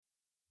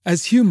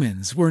As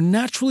humans, we're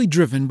naturally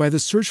driven by the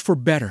search for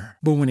better.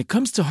 But when it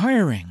comes to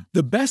hiring,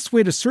 the best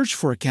way to search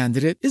for a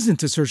candidate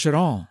isn't to search at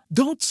all.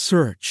 Don't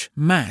search,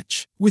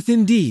 match with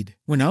Indeed.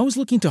 When I was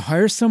looking to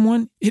hire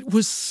someone, it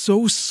was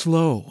so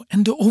slow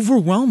and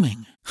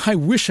overwhelming. I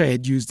wish I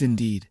had used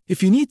Indeed.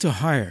 If you need to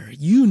hire,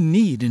 you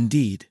need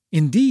Indeed.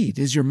 Indeed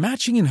is your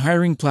matching and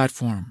hiring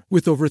platform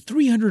with over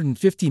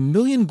 350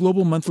 million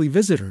global monthly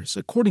visitors,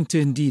 according to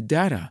Indeed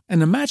data,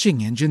 and a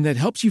matching engine that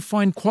helps you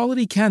find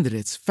quality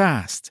candidates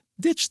fast.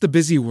 Ditch the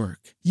busy work.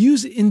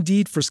 Use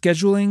Indeed for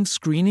scheduling,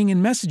 screening,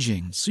 and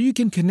messaging so you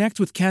can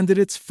connect with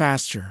candidates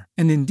faster.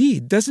 And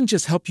Indeed doesn't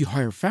just help you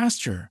hire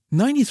faster.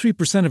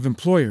 93% of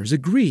employers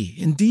agree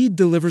Indeed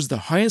delivers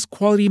the highest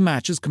quality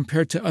matches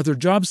compared to other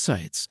job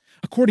sites,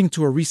 according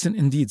to a recent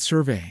Indeed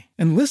survey.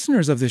 And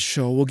listeners of this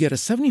show will get a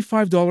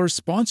 $75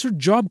 sponsored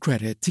job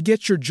credit to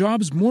get your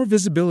jobs more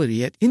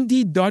visibility at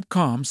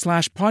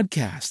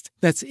Indeed.com/podcast.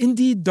 That's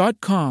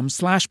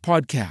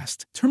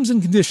Indeed.com/podcast. Terms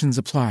and conditions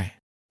apply.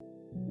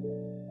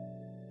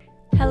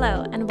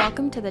 Hello, and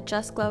welcome to the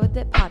Just Glow With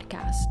It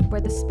podcast,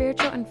 where the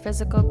spiritual and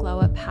physical glow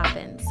up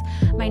happens.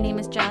 My name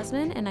is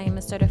Jasmine, and I am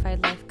a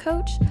certified life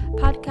coach,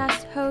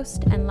 podcast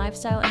host, and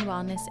lifestyle and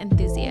wellness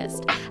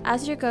enthusiast.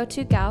 As your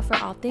go-to gal for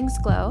all things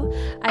glow,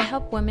 I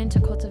help women to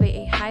cultivate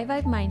a high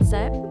vibe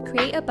mindset,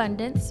 create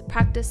abundance,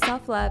 practice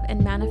self-love,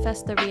 and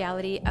manifest the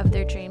reality of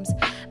their dreams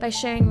by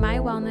sharing my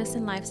wellness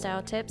and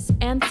lifestyle tips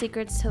and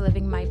secrets to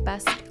living my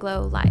best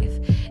glow life.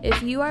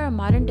 If you are a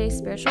modern day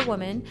spiritual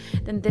woman,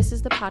 then this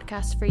is the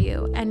podcast for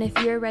you. And if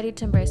you're ready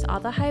to embrace all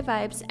the high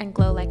vibes and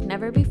glow like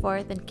never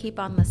before, then keep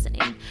on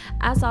listening.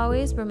 As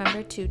always,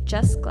 remember to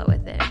just glow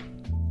with it.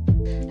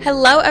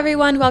 Hello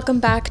everyone, welcome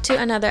back to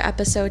another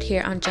episode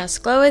here on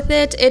Just Glow With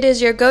It. It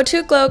is your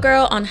go-to glow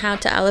girl on how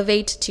to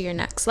elevate to your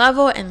next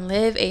level and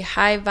live a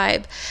high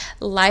vibe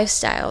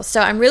lifestyle.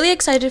 So I'm really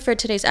excited for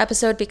today's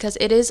episode because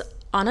it is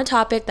on a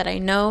topic that I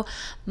know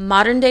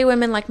modern day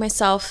women like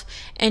myself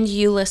and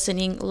you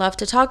listening love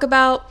to talk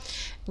about.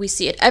 We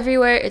see it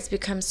everywhere. It's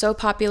become so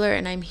popular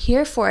and I'm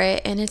here for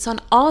it. And it's on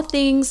all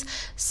things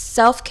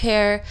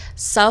self-care,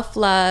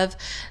 self-love,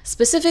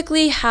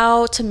 specifically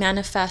how to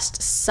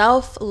manifest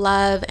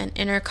self-love and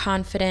inner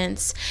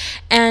confidence.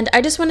 And I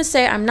just want to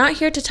say I'm not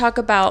here to talk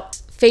about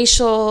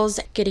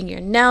facials, getting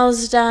your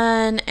nails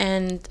done,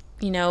 and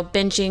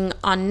binging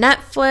on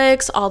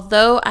Netflix,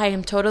 although I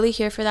am totally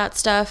here for that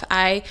stuff.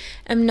 I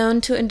am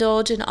known to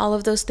indulge in all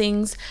of those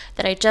things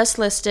that I just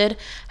listed.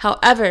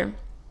 However,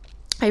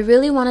 I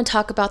really want to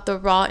talk about the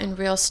raw and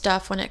real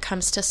stuff when it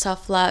comes to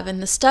self-love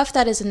and the stuff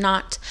that is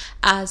not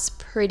as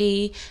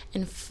pretty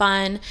and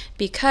fun,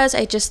 because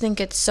I just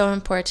think it's so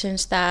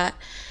important that,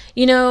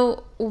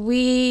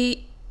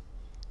 we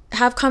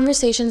have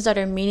conversations that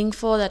are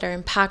meaningful, that are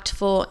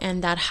impactful,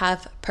 and that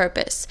have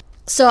purpose.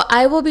 So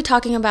I will be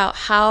talking about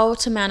how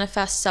to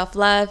manifest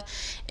self-love,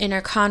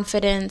 inner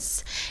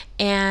confidence,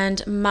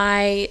 and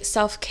my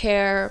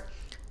self-care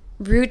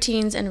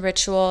routines and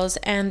rituals.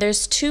 And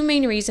there's two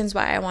main reasons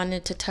why I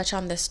wanted to touch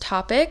on this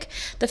topic.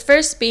 The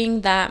first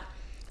being that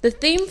the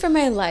theme for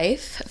my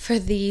life for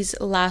these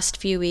last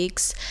few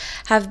weeks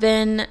have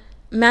been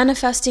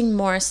manifesting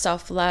more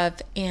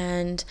self-love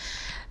and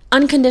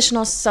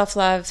unconditional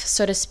self-love,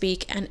 so to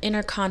speak, and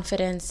inner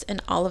confidence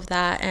and all of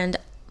that. And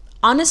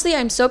honestly,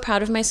 I'm so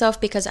proud of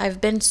myself because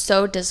I've been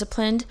so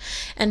disciplined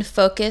and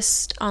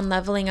focused on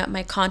leveling up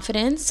my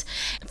confidence.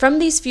 From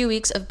these few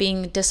weeks of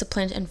being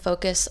disciplined and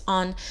focused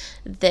on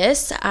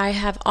this, I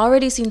have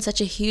already seen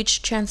such a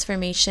huge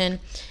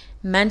transformation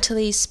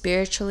mentally,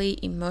 spiritually,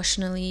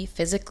 emotionally,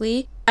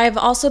 physically. I've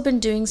also been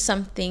doing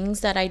some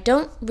things that I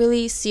don't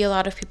really see a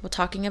lot of people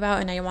talking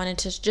about, and I wanted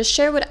to just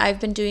share what I've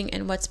been doing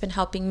and what's been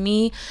helping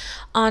me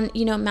on,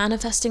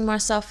 manifesting more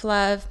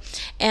self-love.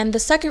 And the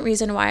second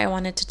reason why I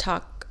wanted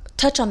to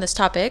touch on this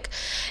topic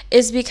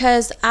is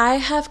because I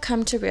have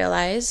come to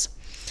realize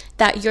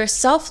that your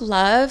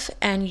self-love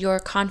and your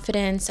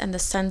confidence and the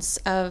sense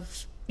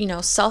of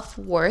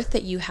self-worth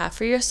that you have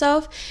for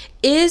yourself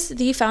is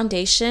the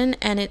foundation,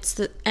 and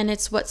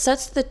it's what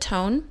sets the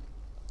tone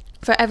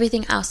for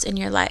everything else in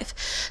your life.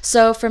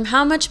 So from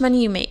how much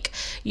money you make,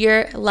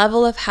 your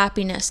level of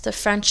happiness, the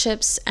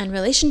friendships and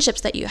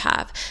relationships that you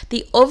have,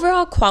 the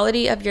overall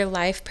quality of your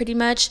life, pretty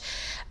much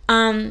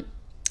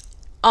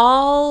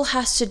all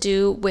has to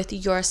do with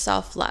your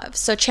self-love.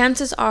 So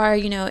chances are,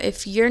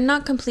 if you're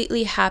not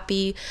completely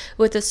happy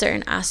with a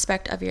certain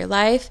aspect of your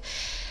life,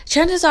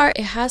 chances are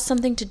it has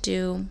something to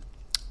do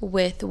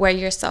with where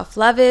your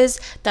self-love is.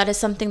 That is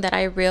something that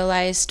I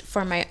realized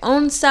for my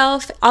own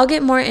self. I'll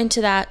get more into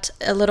that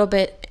a little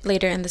bit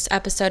later in this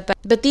episode,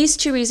 but these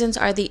two reasons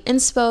are the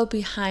inspo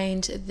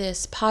behind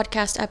this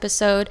podcast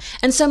episode.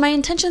 And so my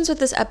intentions with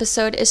this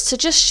episode is to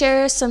just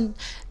share some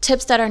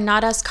tips that are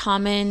not as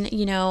common,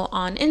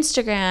 on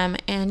Instagram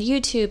and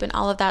YouTube and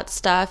all of that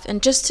stuff,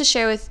 and just to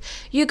share with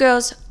you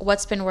girls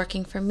what's been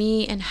working for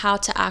me and how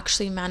to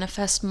actually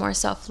manifest more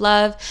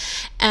self-love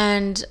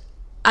and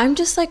I'm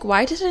just like,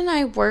 why didn't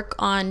I work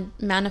on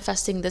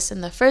manifesting this in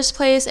the first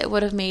place? It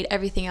would have made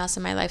everything else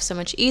in my life so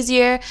much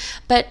easier.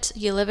 But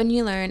you live and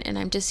you learn. And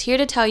I'm just here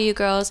to tell you,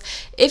 girls,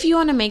 if you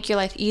want to make your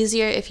life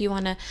easier, if you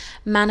want to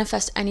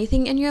manifest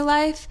anything in your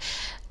life,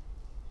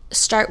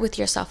 start with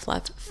your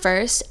self-love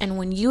first. And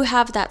when you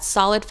have that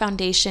solid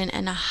foundation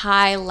and a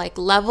high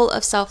level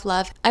of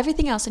self-love,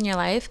 everything else in your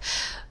life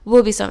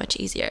will be so much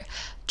easier.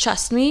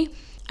 Trust me,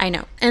 I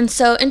know. And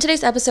so in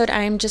today's episode,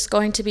 I'm just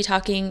going to be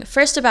talking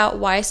first about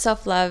why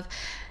self-love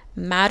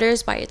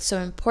matters, why it's so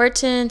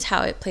important,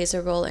 how it plays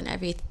a role in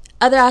every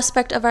other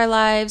aspect of our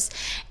lives.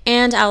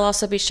 And I'll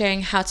also be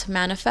sharing how to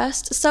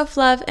manifest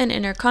self-love and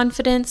inner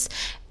confidence.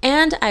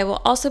 And I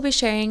will also be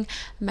sharing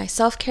my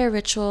self-care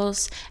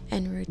rituals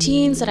and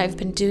routines that I've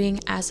been doing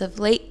as of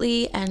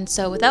lately. And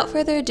so without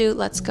further ado,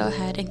 let's go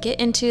ahead and get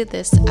into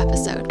this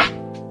episode.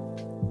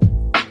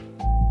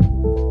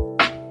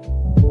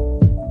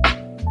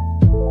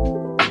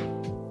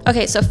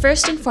 Okay, so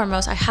first and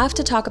foremost, I have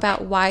to talk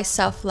about why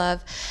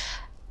self-love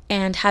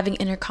and having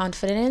inner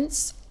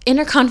confidence.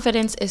 Inner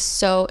confidence is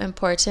so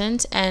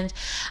important, and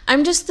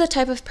I'm just the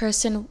type of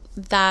person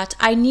that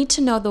I need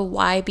to know the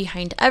why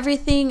behind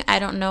everything. I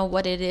don't know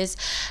what it is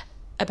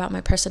about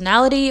my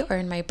personality or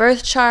in my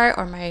birth chart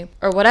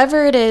or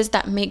whatever it is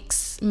that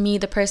makes me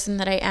the person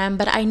that I am,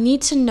 but I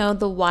need to know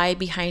the why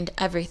behind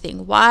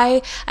everything.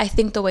 Why I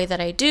think the way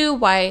that I do,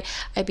 why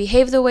I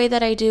behave the way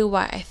that I do,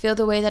 why I feel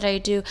the way that I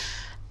do.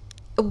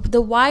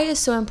 The why is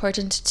so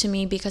important to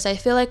me because I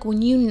feel like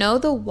when you know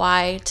the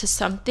why to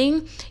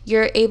something,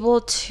 you're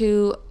able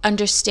to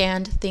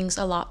understand things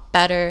a lot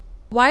better.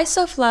 Why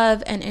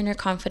self-love and inner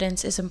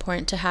confidence is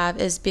important to have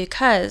is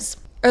because,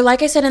 or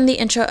like I said in the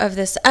intro of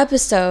this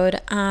episode,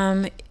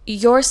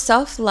 your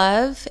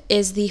self-love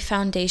is the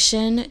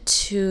foundation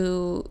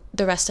to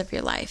the rest of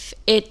your life.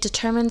 It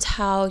determines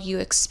how you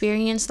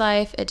experience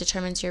life. It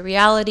determines your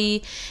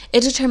reality.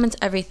 It determines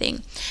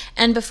everything.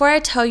 And before I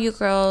tell you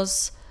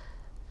girls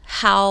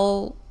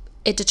how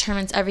it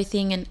determines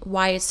everything and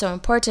why it's so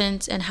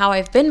important and how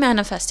I've been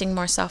manifesting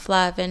more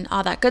self-love and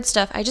all that good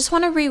stuff, I just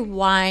want to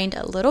rewind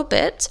a little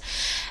bit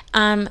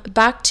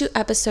back to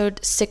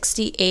episode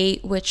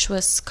 68, which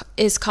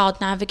is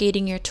called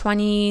Navigating Your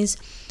 20s,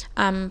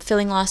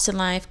 Feeling Lost in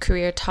Life,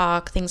 Career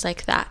Talk, things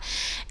like that.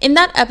 In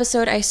that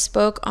episode, I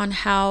spoke on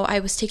how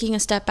I was taking a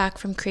step back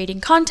from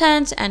creating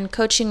content and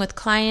coaching with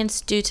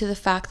clients due to the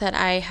fact that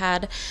I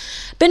had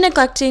been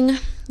neglecting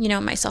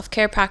my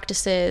self-care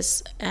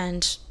practices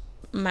and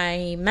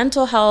my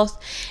mental health,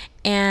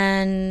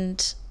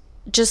 and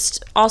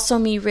just also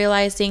me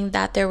realizing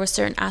that there were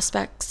certain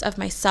aspects of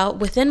myself,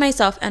 within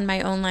myself and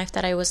my own life,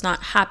 that I was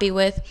not happy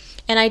with.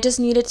 And I just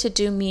needed to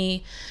do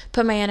me,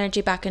 put my energy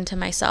back into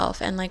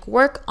myself and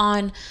work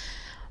on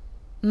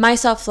my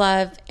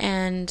self-love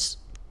and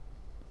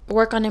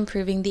work on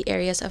improving the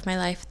areas of my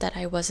life that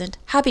I wasn't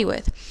happy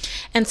with.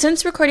 And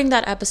since recording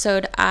that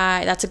episode,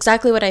 that's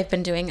exactly what I've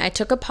been doing. I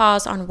took a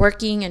pause on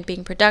working and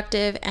being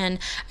productive, and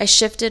I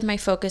shifted my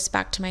focus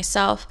back to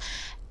myself.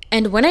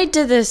 And when I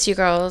did this, you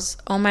girls,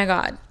 oh my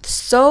God,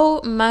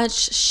 so much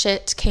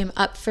shit came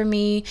up for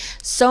me,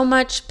 so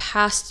much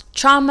past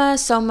trauma,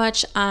 so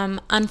much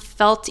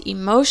unfelt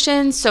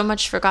emotions, so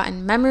much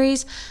forgotten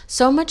memories,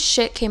 so much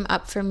shit came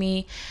up for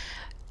me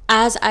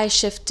as I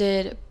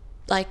shifted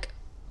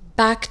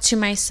back to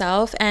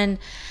myself. And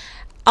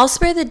I'll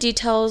spare the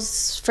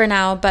details for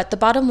now, but the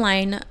bottom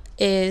line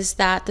is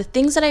that the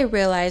things that I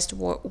realized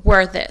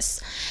were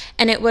this.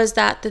 And it was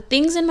that the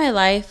things in my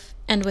life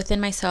and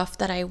within myself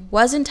that I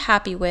wasn't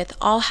happy with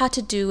all had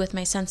to do with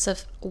my sense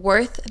of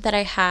worth that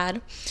I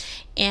had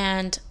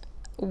and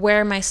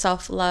where my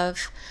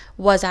self-love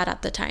was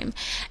at the time.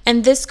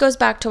 And this goes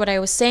back to what I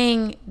was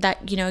saying,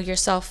 that your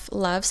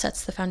self-love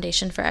sets the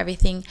foundation for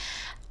everything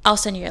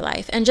else in your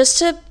life. And just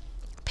to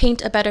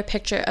paint a better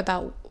picture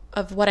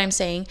of what I'm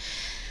saying,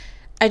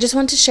 I just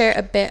want to share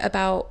a bit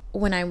about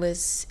when I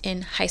was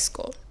in high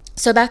school.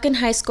 So back in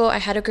high school, I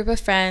had a group of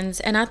friends,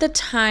 and at the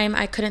time,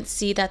 I couldn't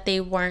see that they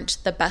weren't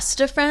the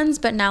best of friends,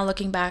 but now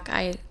looking back,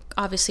 I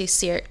obviously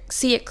see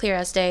it clear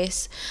as day.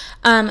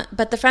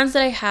 But the friends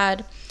that I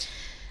had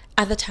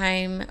at the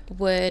time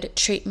would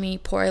treat me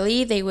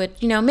poorly. They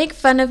would, make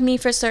fun of me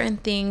for certain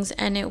things,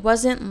 and it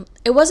wasn't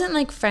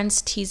like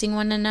friends teasing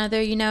one another,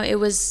 it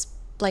was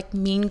like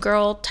mean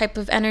girl type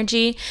of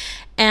energy.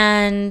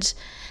 And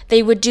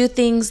they would do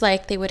things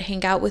like they would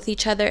hang out with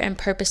each other and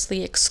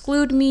purposely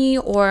exclude me.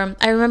 Or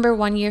I remember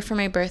one year for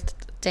my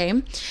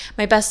birthday,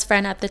 my best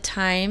friend at the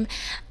time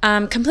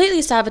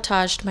completely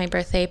sabotaged my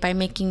birthday by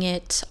making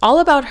it all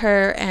about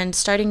her and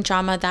starting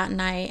drama that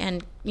night.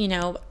 And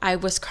I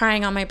was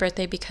crying on my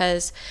birthday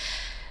because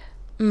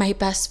my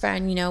best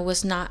friend,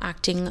 was not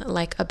acting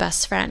like a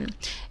best friend.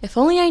 If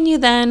only I knew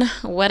then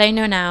what I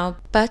know now,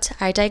 but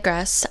I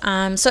digress.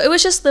 So it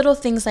was just little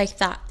things like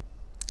that.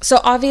 So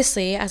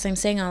obviously, as I'm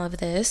saying all of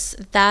this,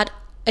 that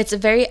it's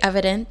very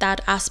evident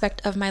that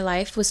aspect of my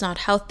life was not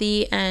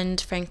healthy,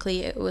 and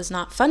frankly, it was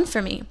not fun for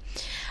me.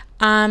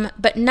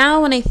 But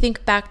now when I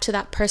think back to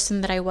that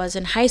person that I was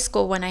in high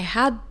school, when I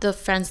had the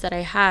friends that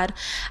I had,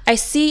 I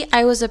see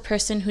I was a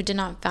person who did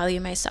not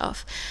value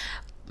myself,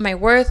 my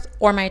worth,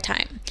 or my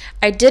time.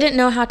 I didn't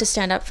know how to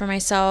stand up for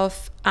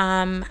myself.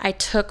 I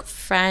took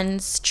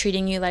friends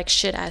treating you like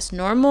shit as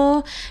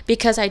normal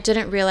because I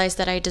didn't realize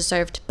that I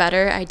deserved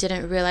better. I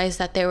didn't realize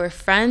that there were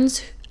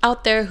friends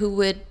out there who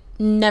would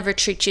never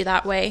treat you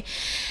that way.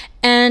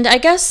 And I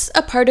guess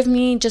a part of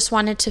me just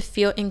wanted to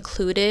feel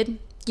included,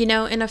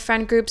 in a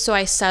friend group. So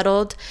I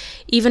settled,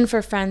 even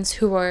for friends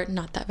who were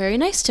not that very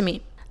nice to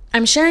me.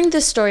 I'm sharing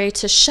this story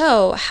to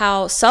show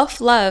how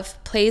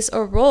self-love plays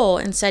a role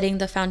in setting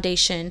the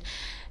foundation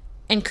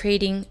and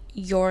creating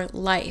your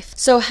life.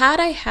 So had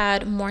I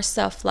had more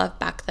self-love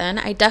back then,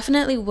 I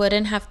definitely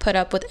wouldn't have put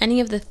up with any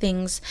of the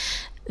things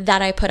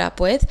that I put up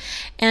with,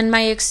 and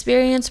my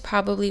experience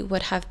probably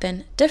would have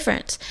been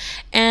different.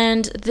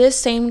 And this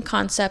same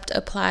concept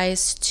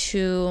applies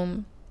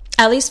to,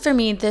 at least for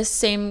me, this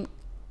same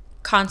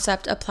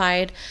concept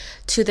applied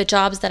to the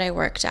jobs that I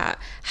worked at,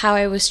 how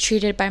I was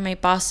treated by my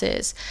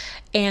bosses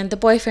and the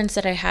boyfriends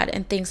that I had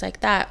and things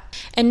like that.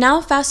 And now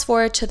fast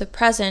forward to the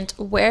present,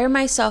 where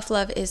my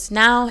self-love is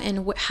now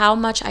and how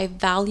much I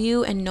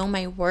value and know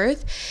my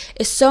worth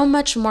is so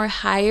much more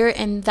higher,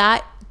 and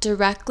that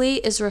directly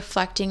is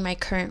reflecting my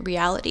current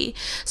reality.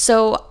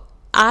 So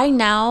I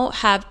now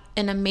have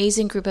an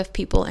amazing group of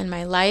people in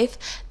my life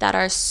that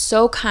are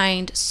so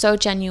kind, so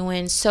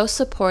genuine, so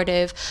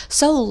supportive,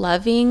 so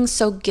loving,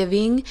 so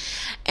giving,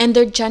 and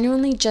they're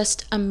genuinely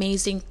just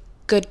amazing,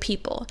 good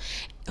people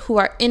who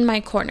are in my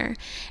corner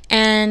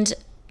and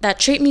that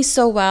treat me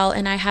so well.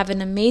 And I have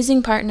an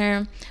amazing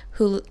partner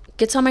who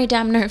gets on my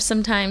damn nerves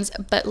sometimes,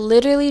 but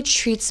literally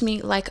treats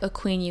me like a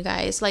queen, you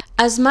guys. Like,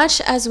 as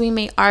much as we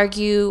may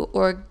argue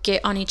or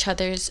get on each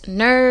other's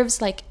nerves,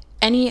 like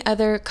any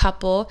other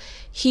couple,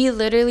 he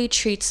literally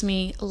treats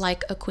me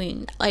like a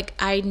queen. Like,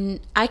 I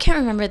can't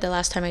remember the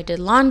last time I did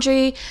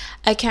laundry.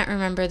 I can't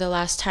remember the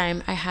last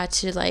time I had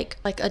to like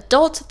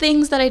adult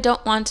things that I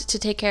don't want to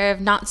take care of.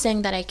 Not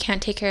saying that I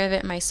can't take care of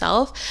it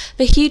myself,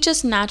 but he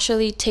just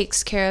naturally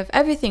takes care of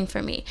everything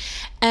for me.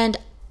 And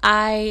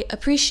I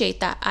appreciate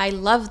that. I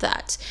love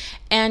that.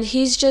 And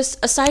he's just,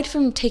 aside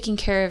from taking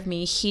care of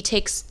me, he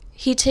takes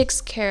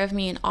care of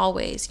me in all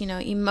ways,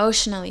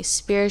 emotionally,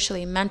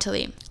 spiritually,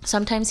 mentally.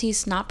 Sometimes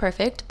he's not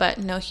perfect, but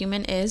no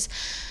human is.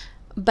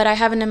 But I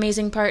have an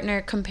amazing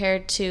partner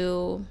compared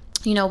to,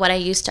 what I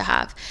used to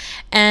have.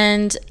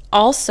 And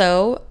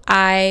also,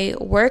 I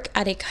work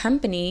at a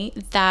company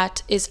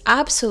that is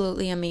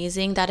absolutely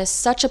amazing, that is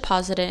such a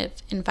positive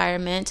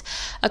environment,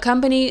 a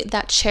company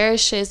that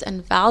cherishes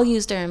and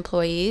values their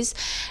employees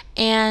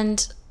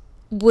and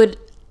would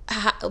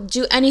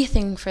do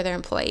anything for their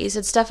employees.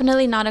 It's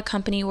definitely not a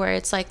company where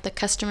it's like the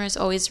customer is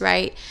always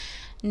right,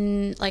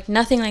 like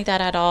nothing like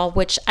that at all,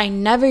 which I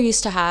never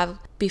used to have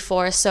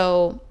before.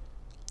 So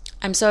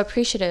I'm so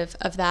appreciative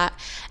of that.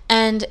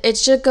 And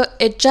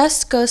it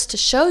just goes to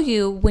show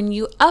you, when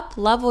you up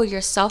level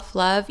your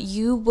self-love,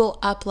 you will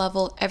up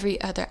level every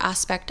other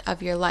aspect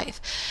of your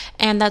life.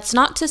 And that's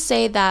not to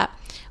say that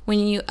when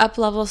you up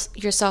level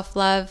your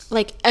self-love,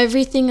 like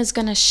everything is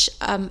going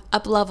to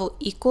up level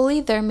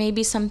equally. There may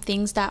be some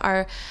things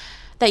that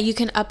you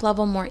can up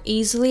level more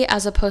easily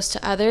as opposed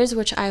to others,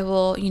 which I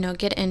will,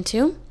 get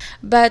into.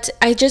 But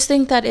I just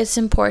think that it's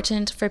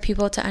important for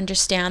people to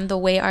understand the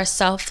way our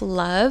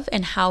self-love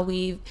and how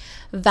we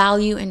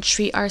value and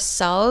treat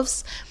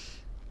ourselves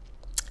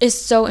is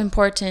so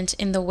important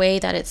in the way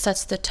that it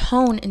sets the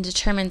tone and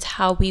determines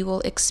how we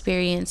will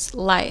experience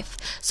life.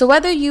 So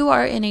whether you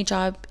are in a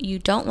job you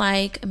don't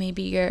like,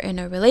 maybe you're in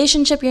a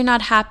relationship you're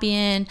not happy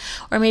in,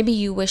 or maybe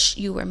you wish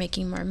you were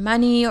making more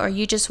money, or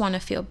you just want to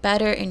feel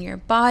better in your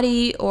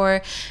body,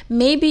 or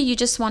maybe you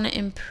just want to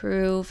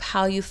improve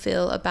how you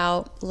feel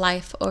about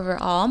life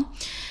overall,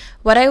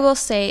 what I will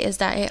say is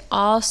that it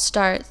all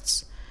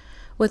starts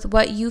with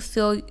what you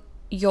feel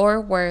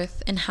your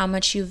worth and how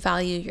much you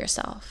value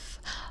yourself,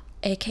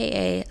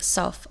 aka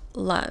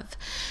self-love.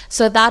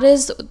 So that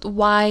is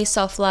why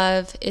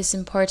self-love is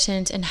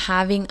important, and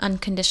having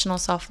unconditional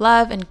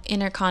self-love and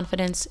inner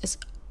confidence is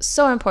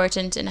so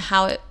important in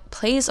how it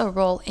plays a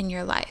role in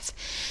your life.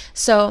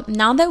 So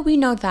now that we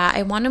know that,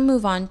 I want to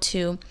move on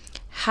to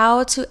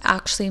how to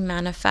actually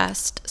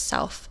manifest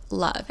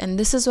self-love. And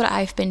this is what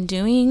I've been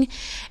doing,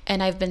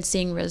 and I've been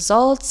seeing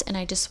results, and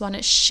I just want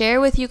to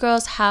share with you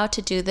girls how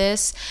to do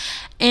this.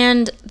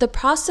 And the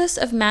process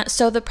of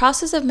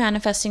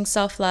manifesting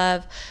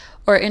self-love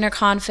or inner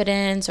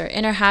confidence or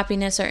inner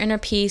happiness or inner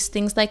peace,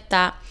 things like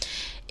that,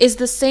 is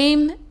the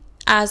same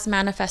as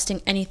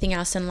manifesting anything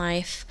else in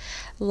life,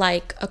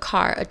 like a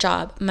car, a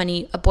job,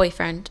 money, a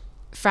boyfriend,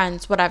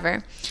 friends,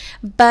 whatever.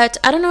 But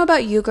I don't know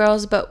about you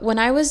girls, but when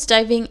I was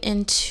diving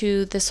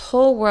into this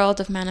whole world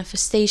of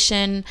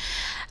manifestation,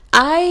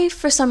 I,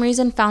 for some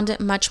reason, found it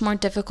much more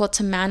difficult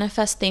to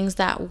manifest things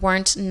that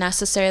weren't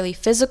necessarily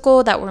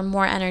physical, that were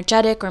more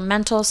energetic or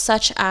mental,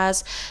 such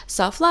as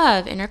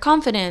self-love, inner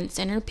confidence,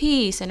 inner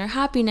peace, inner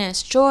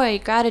happiness, joy,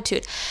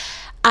 gratitude.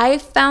 I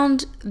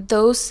found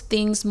those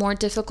things more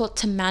difficult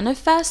to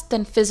manifest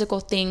than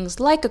physical things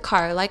like a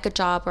car, like a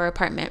job or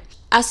apartment.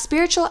 As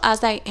spiritual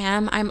as I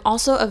am, I'm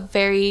also a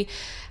very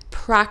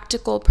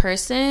practical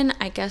person.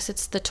 I guess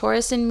it's the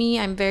Taurus in me.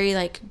 I'm very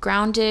like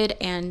grounded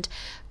and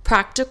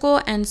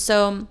practical. And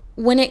so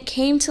when it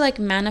came to like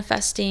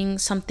manifesting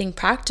something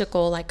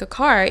practical like a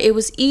car, it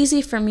was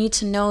easy for me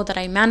to know that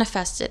I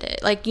manifested it.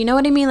 Like, you know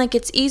what I mean? Like,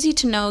 it's easy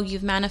to know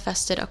you've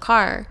manifested a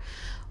car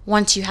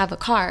once you have a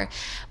car.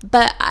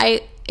 But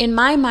in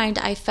my mind,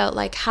 I felt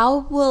like how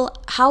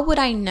would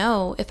I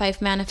know if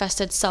I've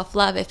manifested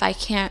self-love if I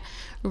can't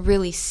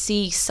really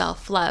see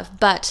self-love?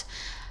 But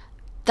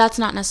that's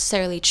not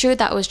necessarily true.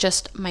 That was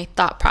just my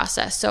thought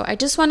process. So I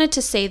just wanted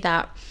to say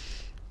that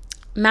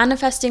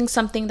manifesting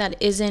something that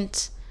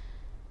isn't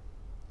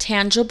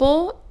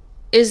tangible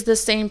is the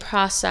same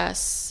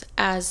process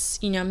as,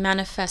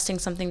 manifesting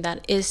something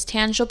that is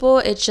tangible.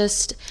 It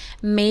just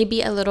may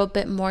be a little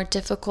bit more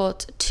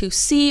difficult to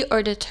see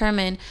or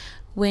determine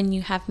when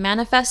you have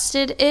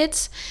manifested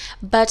it.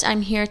 But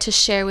I'm here to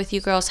share with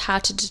you girls how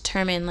to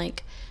determine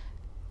like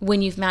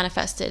when you've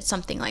manifested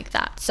something like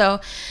that. So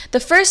the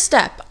first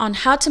step on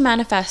how to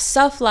manifest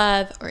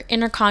self-love or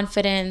inner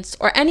confidence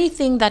or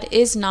anything that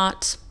is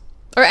not,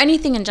 or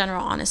anything in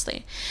general,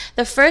 honestly.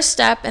 The first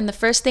step and the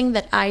first thing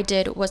that I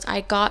did was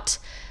I got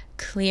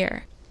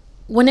clear.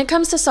 When it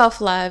comes to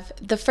self-love,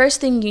 the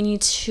first thing you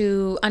need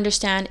to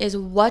understand is,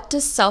 what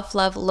does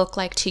self-love look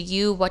like to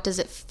you? What does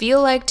it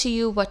feel like to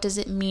you? What does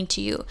it mean to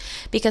you?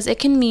 Because it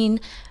can mean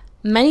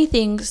many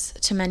things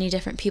to many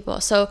different people.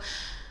 So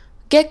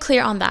get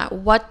clear on that.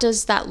 What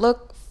does that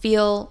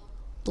feel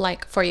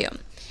like for you?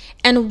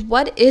 And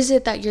what is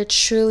it that you're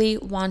truly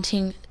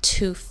wanting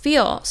to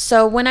feel?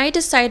 So when I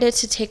decided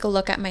to take a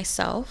look at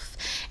myself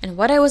and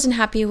what I wasn't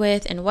happy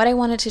with and what I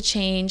wanted to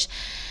change,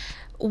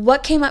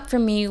 what came up for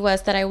me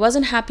was that I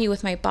wasn't happy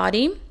with my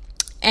body,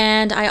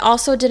 and I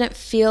also didn't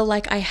feel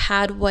like I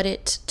had what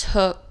it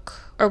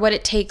took or what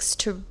it takes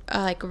to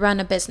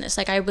run a business.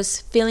 Like, I was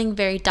feeling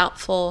very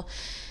doubtful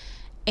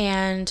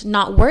and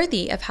not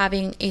worthy of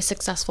having a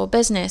successful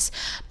business.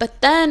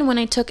 But then when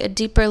I took a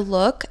deeper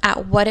look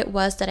at what it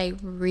was that I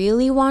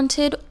really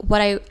wanted,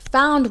 what I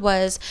found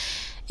was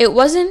it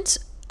wasn't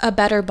a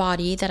better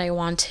body that I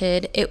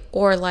wanted,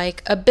 or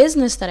like a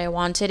business that I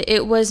wanted.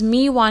 It was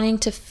me wanting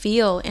to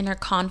feel inner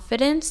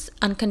confidence,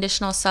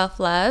 unconditional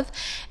self-love,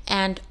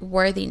 and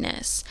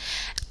worthiness.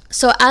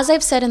 So as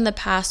I've said in the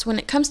past, when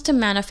it comes to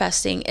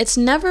manifesting, it's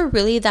never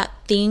really that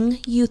thing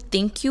you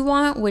think you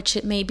want, which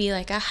it may be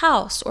like a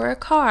house or a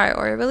car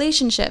or a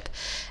relationship,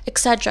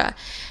 etc.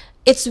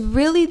 It's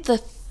really the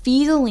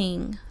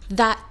feeling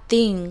that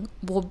thing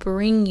will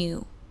bring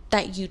you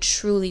that you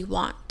truly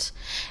want.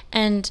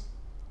 And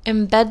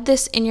embed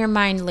this in your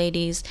mind,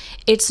 ladies.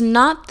 It's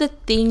not the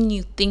thing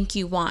you think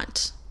you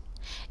want.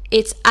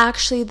 It's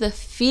actually the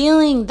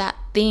feeling that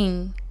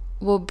thing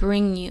will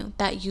bring you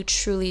that you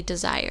truly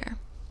desire.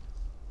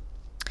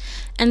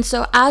 And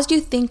so as you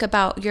think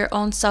about your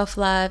own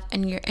self-love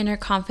and your inner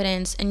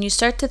confidence, and you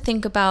start to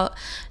think about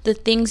the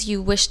things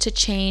you wish to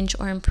change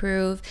or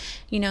improve,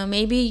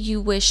 maybe you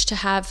wish to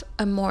have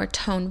a more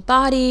toned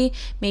body,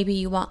 maybe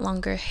you want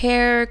longer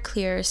hair,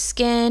 clearer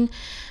skin,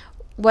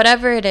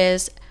 whatever it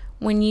is,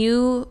 when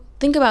you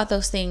think about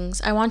those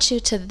things, I want you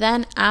to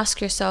then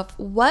ask yourself,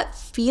 what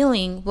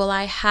feeling will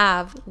I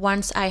have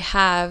once I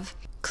have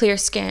clear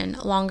skin,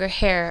 longer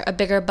hair, a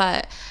bigger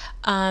butt,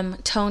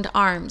 toned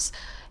arms?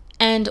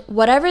 And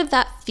whatever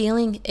that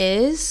feeling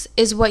is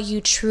what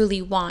you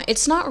truly want.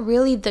 It's not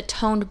really the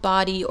toned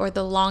body or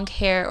the long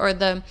hair or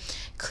the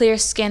clear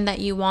skin that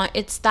you want.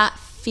 It's that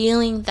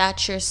feeling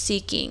that you're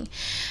seeking.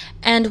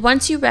 And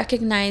once you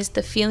recognize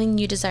the feeling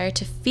you desire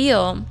to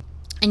feel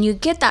and you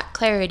get that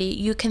clarity,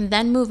 you can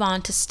then move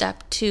on to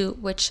step 2,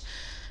 which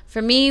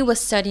for me was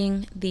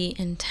setting the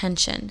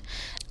intention.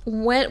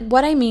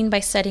 What I mean by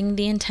setting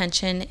the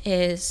intention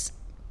is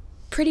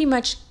pretty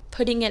much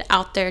putting it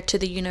out there to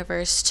the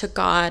universe, to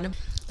God.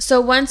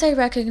 So once I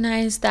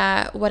recognized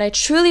that what I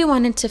truly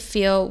wanted to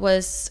feel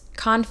was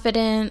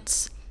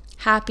confidence,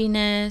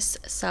 happiness,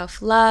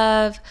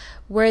 self-love,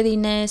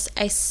 worthiness,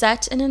 I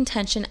set an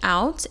intention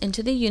out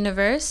into the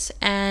universe,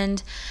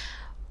 and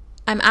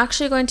I'm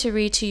actually going to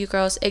read to you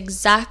girls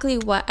exactly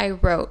what I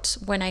wrote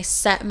when I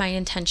set my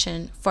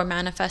intention for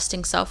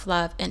manifesting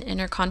self-love and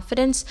inner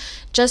confidence,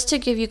 just to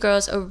give you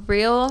girls a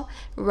real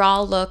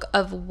raw look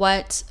of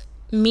what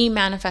me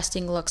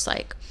manifesting looks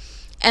like.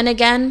 And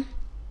again,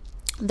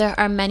 there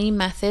are many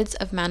methods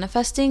of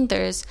manifesting.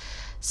 There's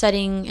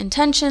setting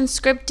intentions,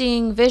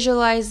 scripting,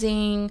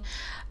 visualizing,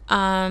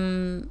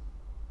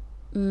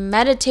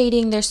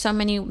 meditating. There's so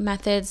many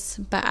methods,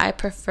 but I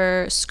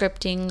prefer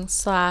scripting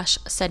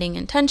 / setting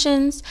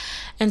intentions.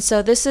 And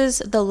so this is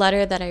the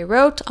letter that I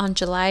wrote on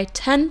July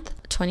 10th,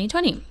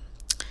 2020.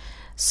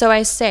 So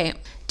I say,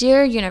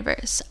 Dear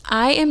Universe,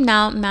 I am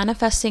now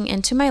manifesting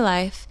into my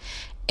life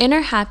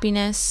inner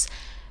happiness,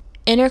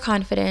 inner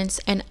confidence,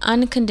 and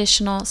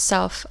unconditional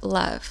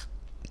self-love.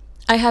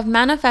 I have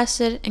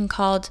manifested and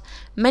called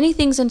many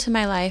things into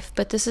my life,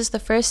 but this is the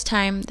first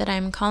time that I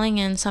am calling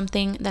in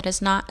something that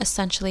is not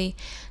essentially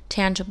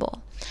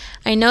tangible.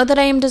 I know that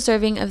I am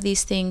deserving of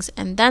these things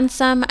and then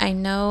some. I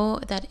know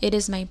that it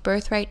is my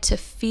birthright to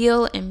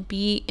feel and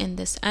be in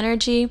this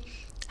energy.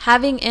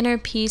 Having inner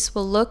peace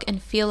will look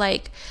and feel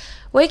like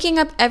waking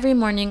up every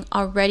morning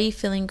already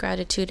feeling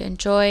gratitude and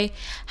joy.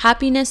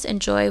 Happiness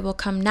and joy will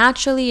come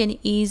naturally and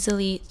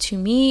easily to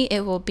me.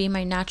 It will be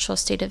my natural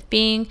state of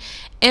being.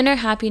 Inner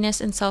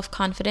happiness and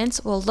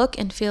self-confidence will look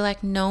and feel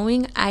like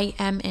knowing I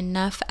am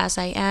enough as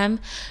I am,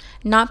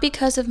 not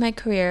because of my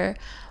career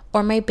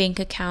or my bank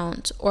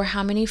account or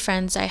how many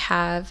friends I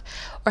have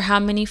or how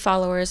many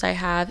followers I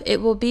have.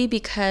 It will be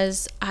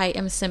because I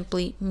am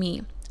simply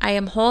me. I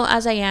am whole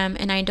as I am,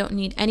 and I don't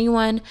need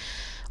anyone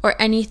or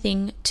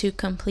anything to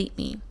complete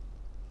me.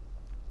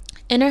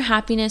 Inner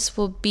happiness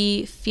will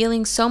be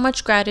feeling so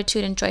much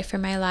gratitude and joy for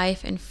my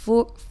life and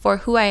for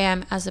who I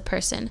am as a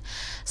person.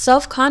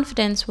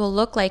 Self-confidence will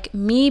look like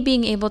me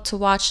being able to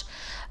watch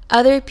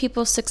other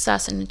people's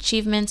success and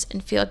achievements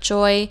and feel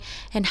joy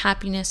and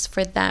happiness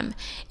for them.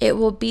 It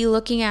will be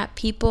looking at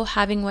people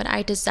having what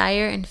I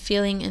desire and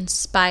feeling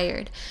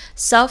inspired.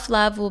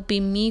 Self-love will be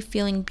me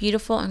feeling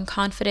beautiful and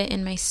confident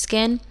in my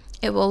skin.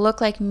 It will look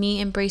like me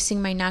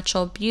embracing my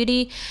natural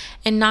beauty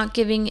and not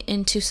giving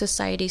into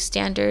society's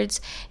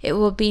standards. It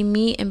will be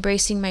me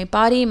embracing my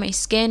body, my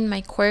skin, my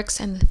quirks,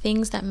 and the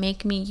things that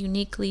make me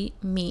uniquely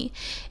me.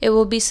 It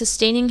will be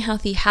sustaining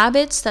healthy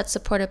habits that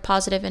support a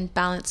positive and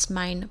balanced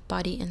mind,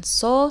 body, and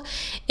soul.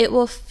 It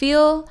will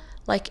feel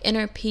like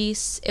inner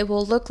peace. It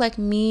will look like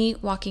me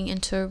walking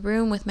into a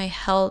room with my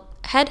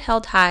head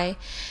held high,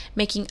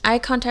 making eye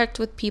contact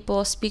with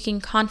people,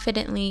 speaking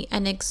confidently,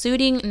 and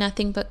exuding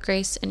nothing but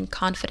grace and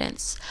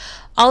confidence.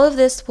 All of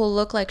this will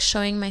look like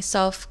showing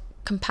myself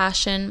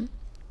compassion.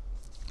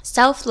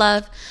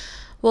 Self-love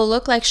will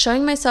look like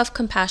showing myself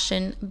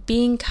compassion,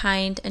 being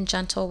kind and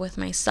gentle with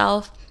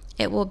myself.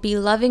 It will be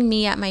loving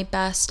me at my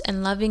best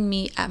and loving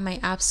me at my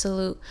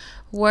absolute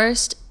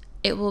worst.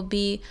 It will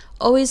be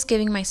always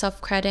giving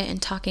myself credit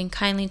and talking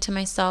kindly to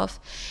myself.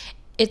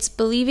 It's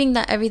believing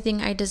that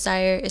everything I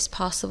desire is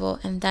possible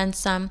and then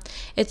some.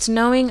 It's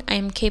knowing I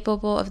am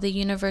capable of the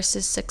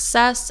universe's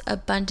success,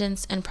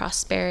 abundance, and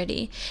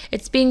prosperity.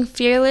 It's being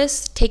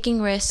fearless,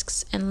 taking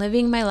risks, and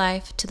living my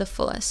life to the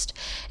fullest.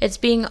 It's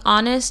being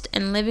honest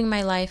and living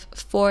my life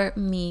for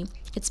me.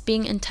 It's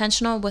being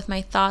intentional with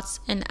my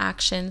thoughts and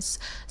actions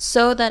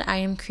so that I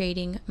am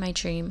creating my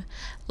dream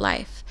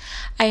life.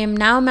 I am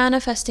now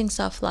manifesting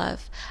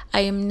self-love.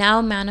 I am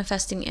now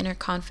manifesting inner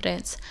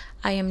confidence.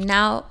 I am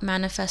now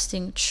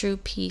manifesting true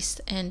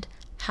peace and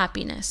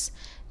happiness.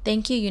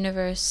 Thank you,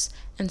 universe.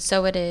 And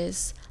so it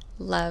is.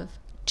 Love,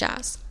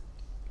 Jazz.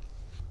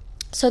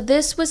 So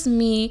this was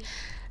me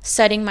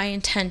setting my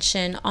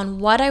intention on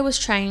what I was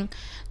trying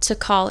to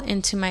call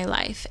into my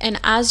life. And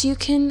as you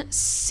can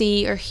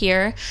see or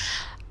hear,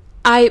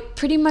 I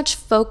pretty much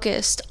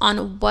focused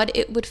on what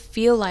it would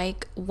feel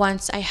like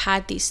once I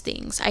had these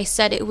things. I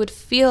said it would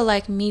feel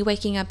like me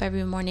waking up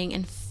every morning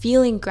and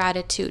feeling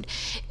gratitude.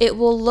 It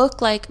will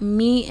look like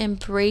me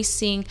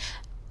embracing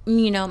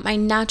my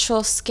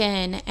natural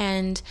skin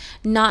and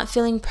not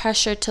feeling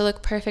pressure to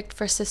look perfect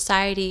for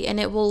society. And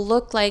it will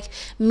look like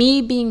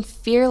me being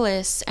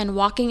fearless and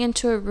walking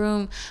into a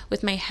room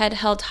with my head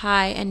held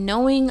high and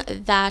knowing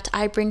that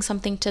I bring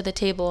something to the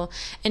table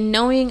and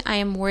knowing I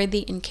am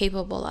worthy and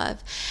capable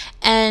of.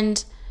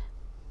 And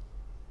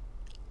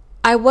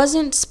I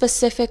wasn't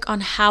specific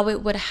on how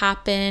it would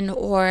happen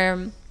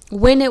or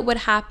when it would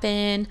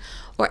happen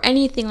or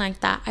anything like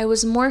that. I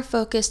was more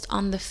focused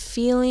on the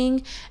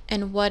feeling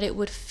and what it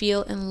would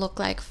feel and look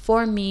like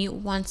for me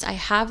once I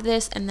have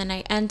this, and then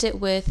I end it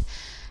with,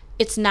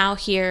 it's now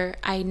here,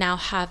 I now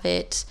have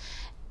it,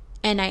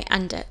 and I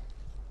end it.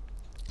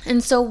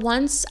 And so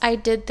once I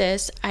did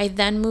this, I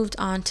then moved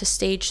on to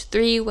stage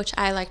 3, which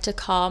I like to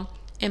call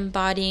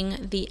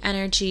embodying the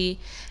energy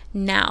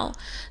now.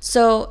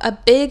 So a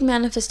big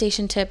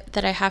manifestation tip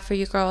that I have for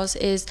you girls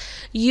is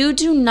you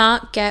do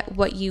not get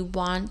what you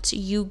want,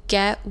 you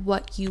get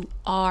what you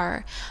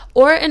are.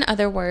 Or in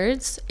other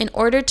words, in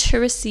order to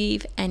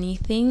receive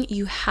anything,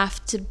 you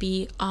have to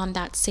be on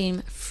that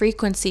same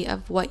frequency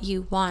of what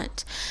you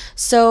want.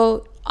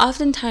 So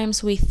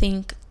oftentimes we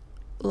think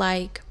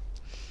like,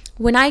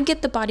 when I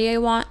get the body I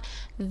want,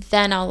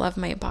 then I'll love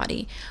my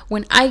body.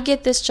 When I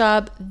get this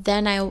job,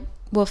 then I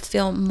will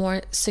feel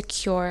more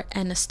secure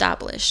and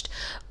established.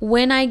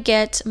 When I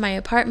get my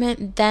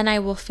apartment, then I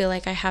will feel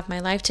like I have my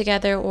life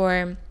together.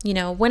 Or,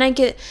 when I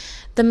get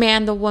the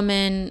man, the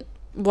woman,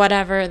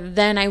 whatever,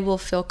 then I will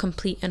feel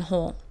complete and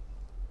whole.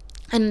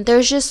 And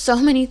there's just so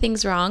many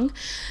things wrong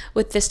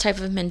with this type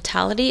of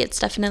mentality. It's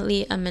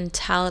definitely a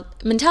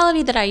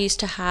mentality that I used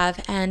to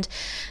have. And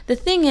the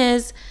thing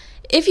is,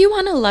 if you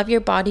want to love your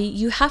body,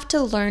 you have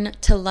to learn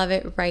to love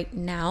it right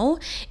now.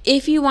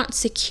 If you want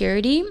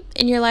security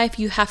in your life,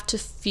 you have to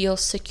feel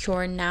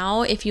secure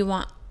now. If you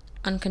want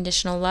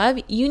unconditional love,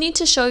 you need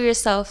to show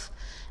yourself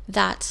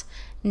that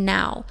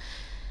now.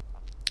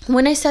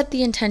 when I set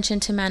the intention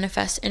to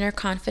manifest inner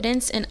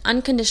confidence and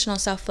unconditional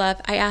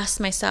self-love, I asked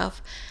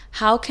myself,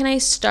 how can I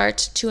start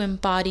to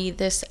embody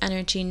this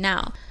energy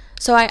now?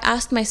 So I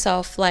asked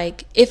myself,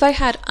 like, if I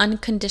had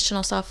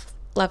unconditional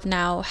self-love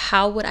now,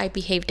 how would I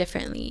behave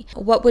differently?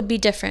 What would be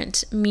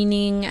different?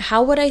 Meaning,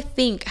 how would I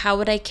think? How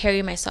would I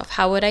carry myself?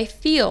 How would I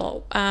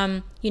feel?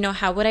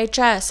 How would I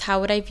dress? How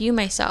would I view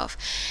myself?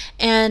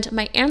 And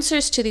my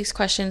answers to these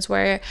questions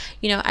were,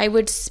 I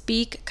would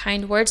speak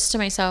kind words to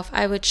myself.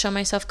 I would show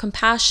myself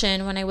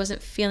compassion when I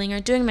wasn't feeling or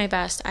doing my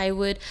best. I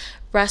would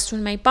rest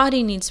when my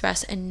body needs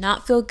rest and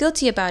not feel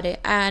guilty about it.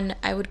 And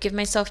I would give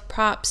myself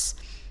props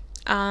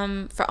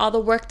for all the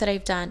work that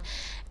I've done,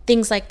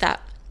 things like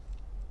that.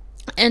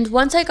 And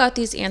once I got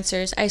these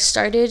answers, I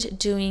started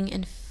doing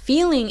and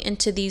feeling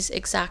into these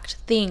exact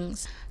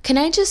things. Can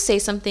I just say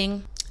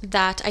something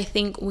that I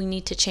think we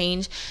need to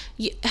change?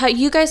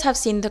 You guys have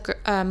seen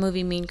the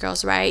movie Mean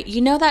Girls, right?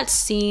 You know that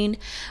scene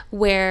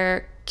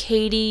where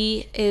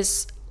Katie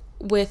is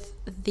with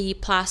the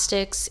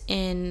plastics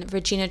in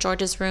Regina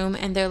George's room,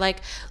 and they're like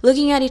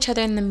looking at each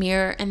other in the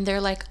mirror, and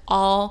they're like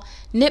all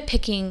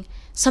nitpicking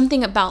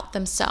something about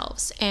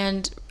themselves.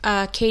 And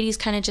Katie's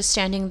kind of just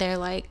standing there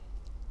like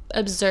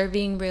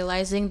observing,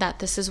 realizing that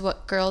this is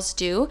what girls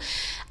do.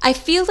 I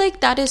feel like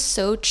that is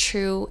so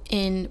true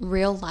in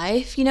real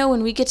life.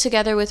 When we get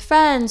together with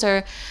friends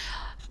or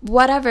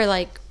whatever,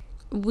 like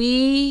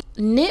we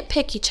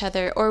nitpick each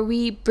other or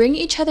we bring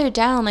each other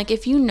down. Like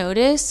if you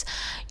notice,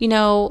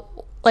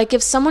 like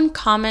if someone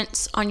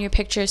comments on your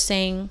picture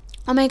saying,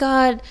 oh my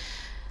God,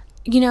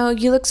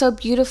 you look so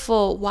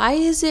beautiful, why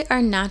is it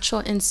our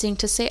natural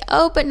instinct to say,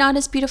 oh, but not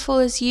as beautiful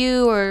as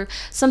you, or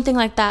something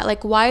like that?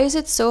 Like, why is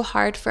it so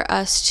hard for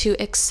us to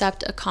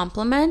accept a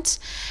compliment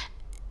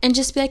and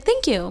just be like,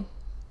 thank you,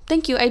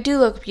 I do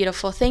look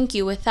beautiful, thank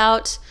you,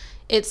 without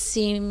it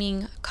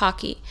seeming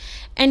cocky?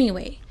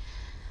 Anyway,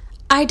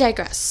 I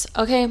digress,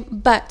 okay?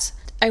 But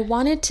I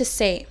wanted to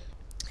say,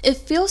 it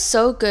feels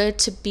so good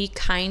to be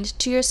kind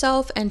to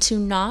yourself and to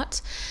not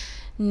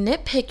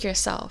nitpick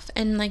yourself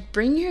and like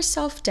bring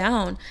yourself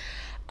down.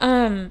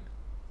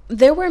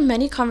 There were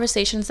many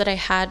conversations that I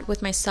had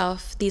with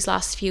myself these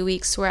last few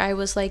weeks where I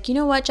was like, you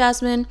know what,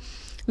 Jasmine,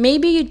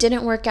 maybe you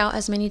didn't work out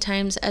as many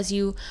times as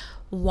you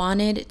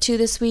wanted to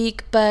this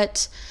week,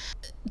 but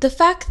the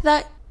fact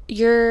that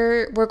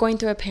we're going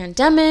through a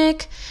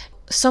pandemic,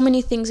 so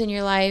many things in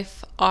your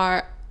life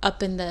are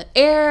up in the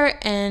air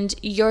and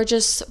you're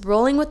just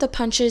rolling with the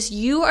punches.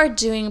 You are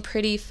doing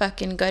pretty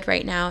fucking good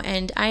right now,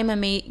 and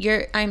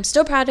I'm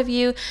still proud of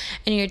you,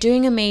 and you're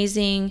doing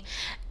amazing,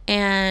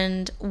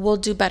 and we'll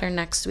do better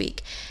next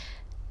week.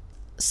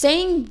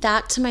 Saying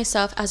that to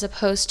myself as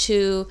opposed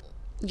to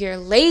you're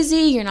lazy,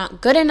 you're not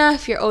good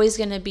enough, you're always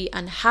going to be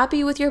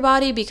unhappy with your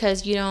body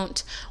because you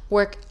don't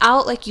work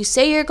out like you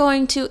say you're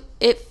going to,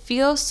 it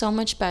feels so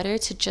much better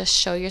to just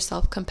show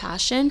yourself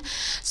compassion.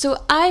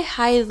 So I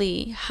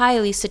highly,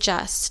 highly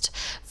suggest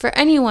for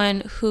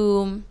anyone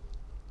who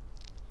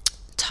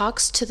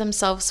talks to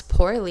themselves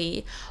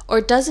poorly or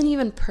doesn't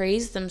even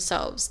praise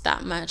themselves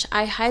that much,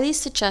 I highly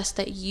suggest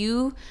that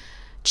you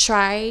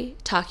try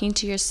talking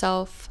to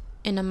yourself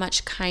in a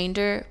much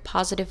kinder,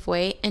 positive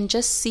way and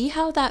just see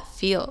how that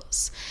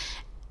feels.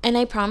 And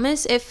I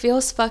promise it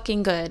feels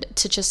fucking good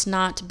to just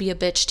not be a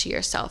bitch to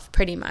yourself,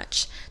 pretty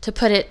much, to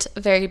put it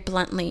very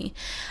bluntly.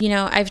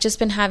 I've just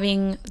been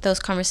having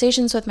those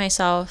conversations with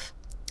myself.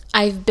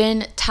 I've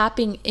been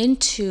tapping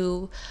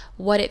into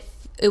what it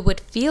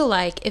would feel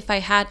like if I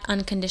had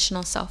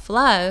unconditional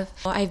self-love.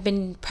 I've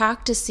been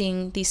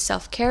practicing these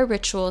self-care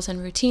rituals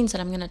and routines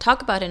that I'm going to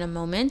talk about in a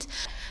moment.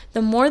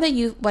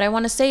 What I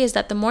want to say is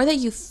that the more that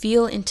you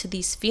feel into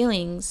these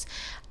feelings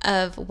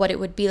of what it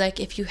would be like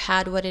if you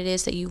had what it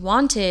is that you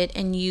wanted,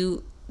 and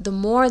the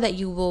more that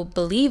you will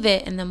believe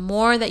it, and the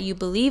more that you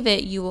believe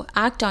it, you will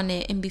act on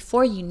it, and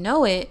before you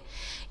know it,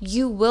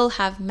 you will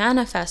have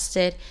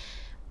manifested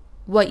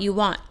what you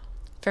want.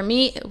 For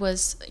me, it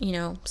was,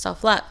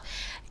 self-love.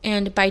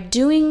 And by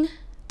doing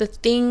the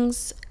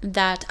things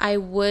that I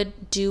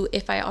would do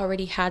if I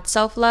already had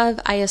self-love,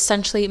 I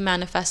essentially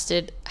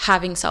manifested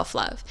having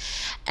self-love.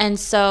 And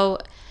so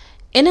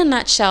in a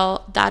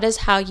nutshell, that is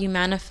how you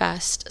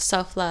manifest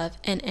self-love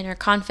and inner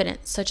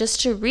confidence. So just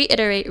to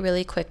reiterate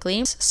really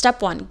quickly,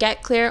 step 1,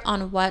 get clear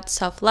on what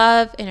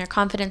self-love, inner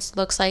confidence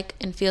looks like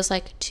and feels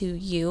like to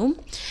you.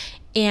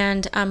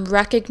 And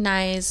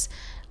recognize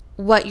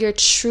what you're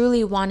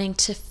truly wanting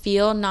to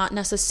feel, not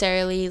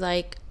necessarily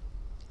like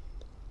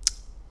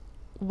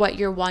what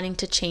you're wanting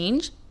to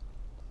change.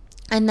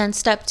 And then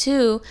step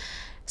 2,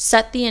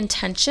 set the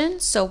intention.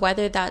 So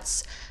whether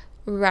that's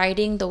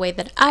writing the way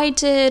that I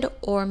did,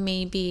 or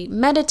maybe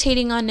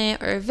meditating on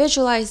it, or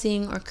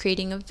visualizing, or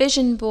creating a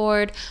vision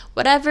board,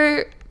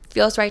 whatever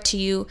feels right to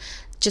you,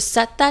 just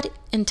set that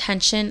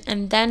intention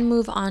and then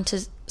move on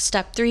to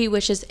step 3,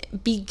 which is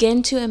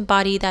begin to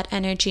embody that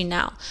energy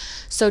now.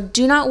 So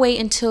do not wait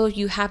until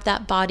you have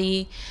that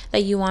body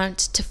that you want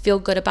to feel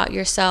good about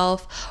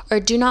yourself, or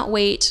do not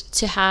wait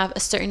to have a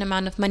certain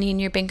amount of money in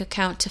your bank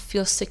account to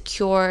feel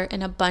secure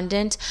and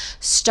abundant.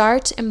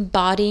 Start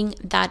embodying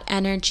that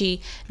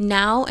energy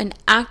now and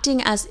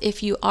acting as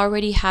if you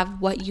already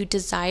have what you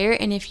desire.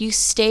 And if you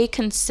stay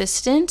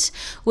consistent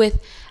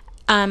with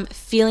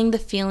feeling the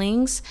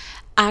feelings,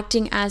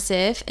 acting as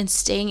if, and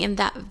staying in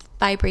that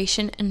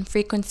vibration and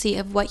frequency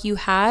of what you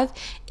have,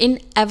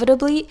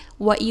 inevitably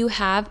what you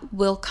have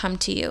will come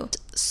to you.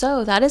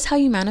 So that is how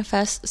you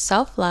manifest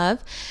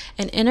self-love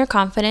and inner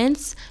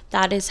confidence.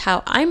 That is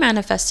how I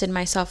manifested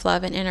my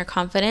self-love and inner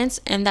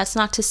confidence. And that's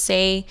not to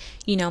say,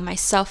 my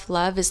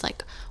self-love is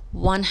like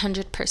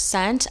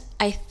 100%.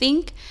 I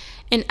think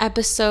in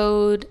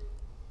episode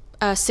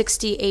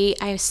 68,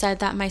 I said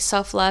that my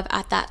self-love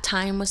at that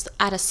time was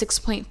at a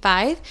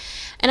 6.5.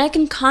 And I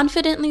can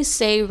confidently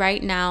say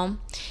right now,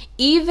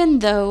 even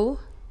though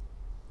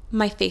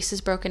my face is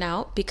broken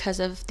out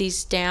because of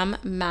these damn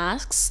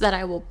masks that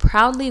I will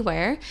proudly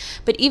wear,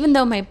 but even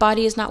though my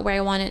body is not where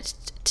I want it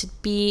to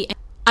be,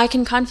 I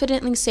can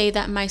confidently say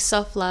that my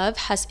self-love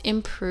has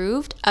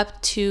improved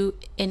up to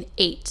an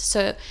 8.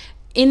 So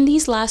in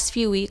these last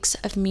few weeks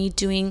of me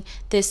doing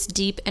this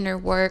deep inner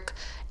work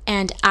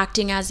and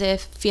acting as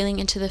if, feeling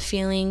into the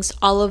feelings,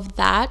 all of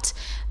that,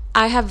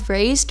 I have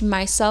raised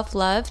my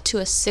self-love to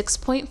a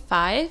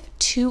 6.5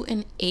 to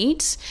an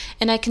 8,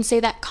 and I can say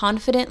that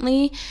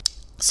confidently.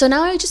 So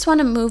now I just want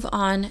to move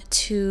on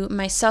to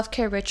my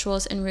self-care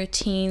rituals and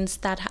routines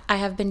that I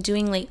have been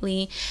doing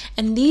lately.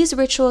 And these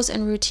rituals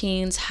and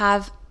routines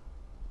have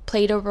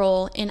played a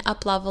role in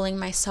up-leveling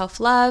my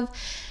self-love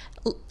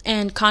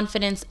and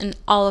confidence and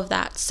all of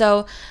that.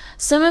 So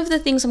some of the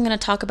things I'm going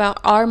to talk about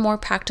are more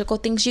practical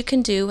things you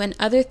can do, and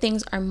other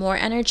things are more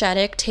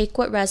energetic. Take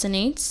what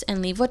resonates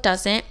and leave what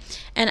doesn't.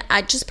 And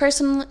I just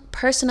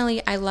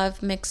personally, I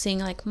love mixing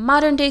like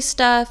modern day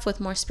stuff with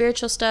more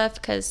spiritual stuff,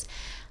 because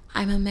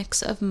I'm a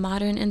mix of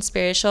modern and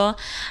spiritual.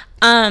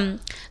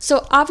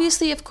 So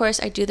obviously, of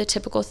course, I do the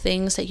typical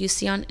things that you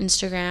see on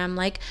Instagram,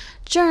 like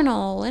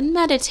journal and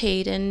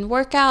meditate and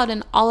work out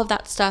and all of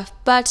that stuff.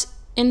 But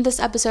in this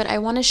episode, I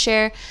want to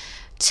share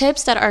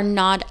tips that are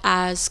not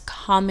as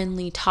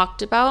commonly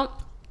talked about,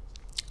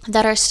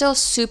 that are still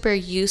super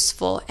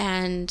useful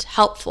and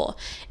helpful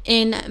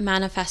in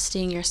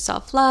manifesting your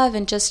self-love,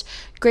 and just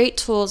great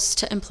tools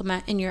to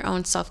implement in your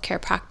own self-care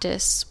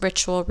practice,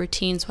 ritual,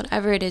 routines,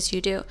 whatever it is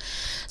you do.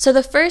 So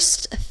the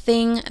first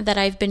thing that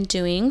I've been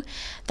doing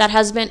that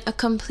has been a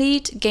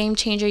complete game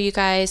changer, you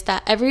guys,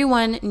 that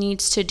everyone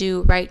needs to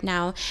do right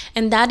now,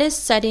 and that is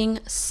setting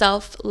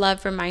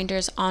self-love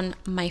reminders on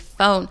my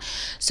phone.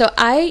 So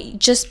I'm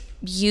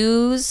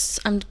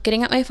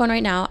getting at my phone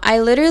right now. I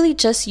literally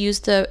just use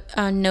the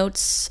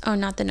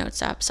not the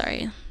Notes app,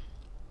 sorry.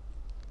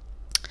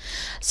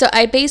 So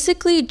I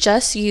basically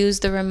just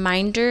use the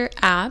reminder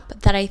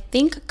app that I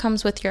think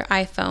comes with your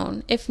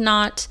iPhone. If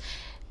not,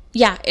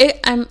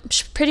 I'm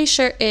pretty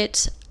sure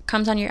it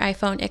comes on your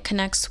iPhone. It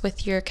connects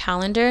with your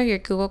calendar, your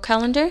Google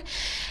Calendar.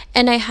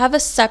 And I have a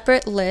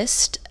separate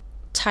list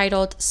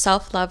titled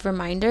self-love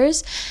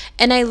reminders,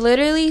 and I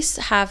literally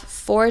have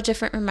 4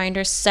 different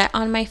reminders set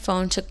on my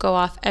phone to go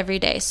off every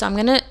day. So I'm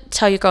gonna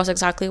tell you girls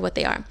exactly what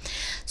they are.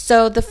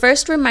 So the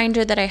first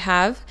reminder that I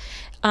have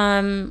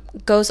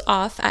goes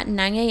off at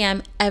 9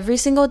 a.m. every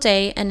single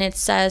day, and it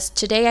says,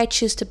 "Today I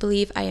choose to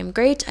believe I am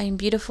great, I am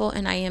beautiful,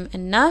 and I am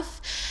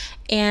enough."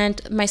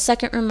 And my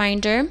second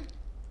reminder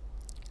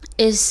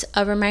is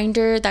a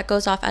reminder that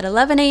goes off at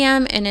 11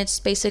 a.m. and it's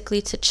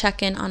basically to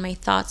check in on my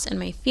thoughts and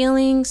my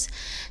feelings,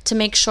 to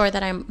make sure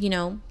that I'm,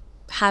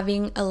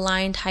 having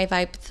aligned high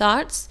vibe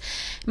thoughts.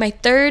 My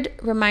third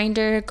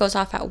reminder goes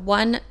off at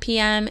 1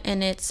 p.m.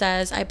 and it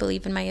says, "I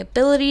believe in my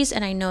abilities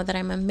and I know that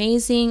I'm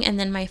amazing." And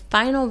then my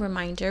final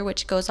reminder,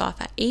 which goes off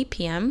at 8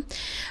 p.m.,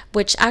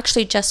 which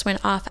actually just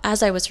went off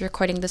as I was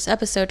recording this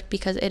episode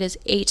because it is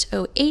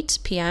 8:08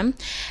 p.m.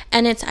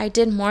 and it's, "I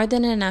did more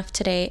than enough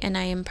today and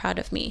I am proud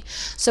of me."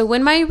 So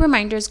when my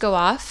reminders go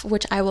off,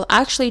 which I will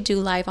actually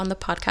do live on the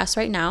podcast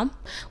right now,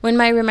 when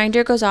my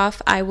reminder goes off,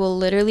 I will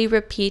literally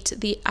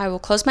I will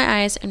close my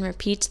eyes and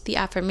repeat the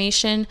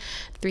affirmation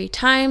 3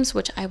 times,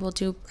 which I will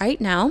do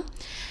right now.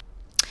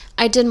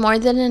 "I did more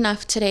than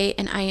enough today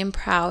and I am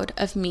proud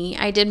of me.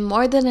 I did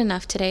more than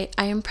enough today.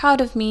 I am proud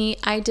of me.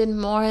 I did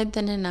more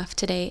than enough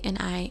today and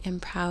I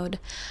am proud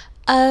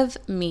of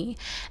me."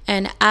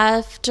 And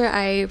after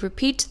I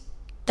repeat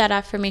that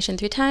affirmation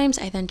 3 times,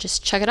 I then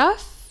just check it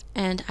off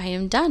and I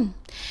am done.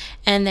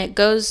 And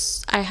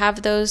I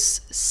have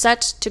those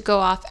set to go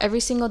off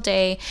every single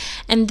day.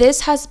 And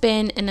this has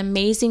been an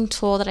amazing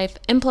tool that I've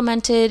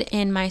implemented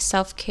in my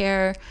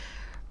self-care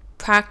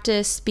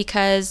practice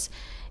because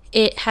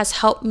it has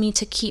helped me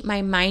to keep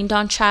my mind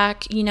on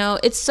track.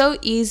 It's so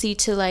easy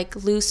to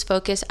lose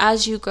focus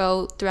as you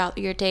go throughout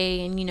your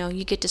day, and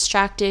you get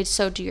distracted.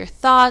 So do your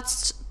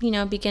thoughts,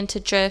 begin to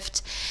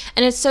drift.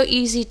 And it's so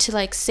easy to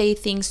like say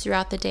things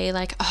throughout the day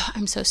like, oh,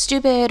 I'm so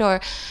stupid,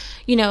 or,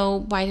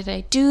 why did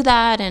I do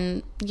that?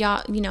 And,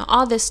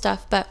 all this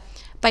stuff. But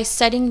by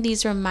setting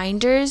these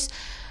reminders,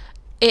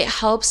 it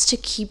helps to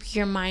keep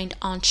your mind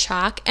on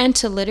track and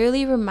to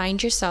literally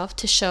remind yourself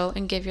to show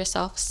and give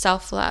yourself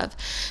self-love.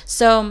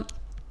 So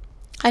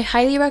I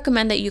highly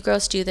recommend that you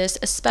girls do this,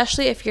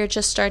 especially if you're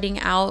just starting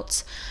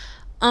out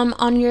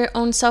on your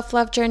own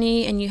self-love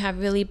journey and you have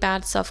really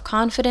bad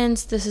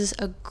self-confidence. This is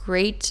a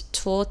great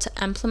tool to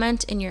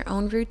implement in your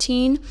own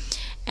routine.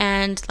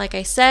 And like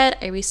I said,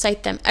 I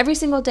recite them every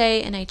single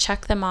day and I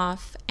check them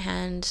off.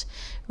 And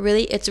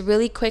really, it's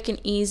really quick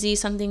and easy,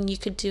 something you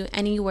could do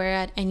anywhere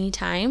at any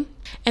time.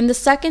 And the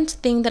second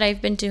thing that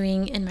I've been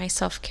doing in my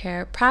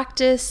self-care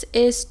practice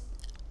is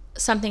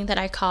something that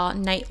I call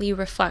nightly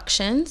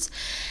reflections.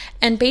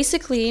 And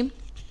basically,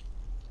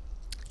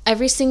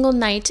 every single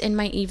night in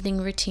my evening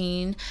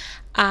routine,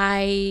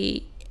 as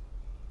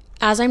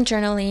I'm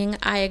journaling,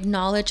 I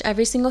acknowledge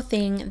every single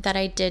thing that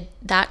I did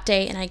that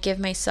day and I give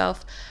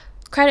myself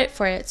credit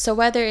for it. So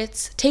whether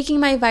it's taking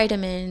my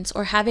vitamins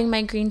or having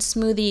my green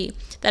smoothie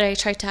that I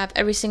try to have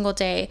every single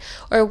day,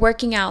 or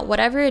working out,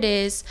 whatever it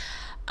is,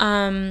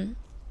 I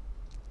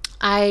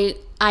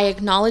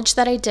acknowledge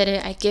that I did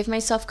it. I give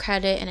myself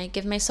credit and I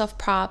give myself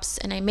props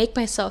and I make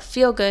myself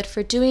feel good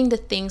for doing the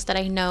things that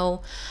I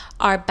know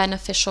are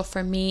beneficial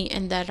for me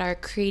and that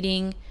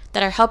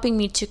are helping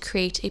me to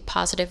create a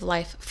positive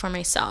life for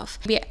myself.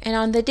 And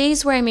on the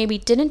days where I maybe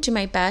didn't do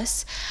my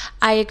best,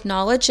 I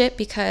acknowledge it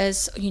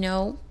because,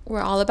 we're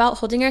all about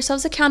holding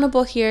ourselves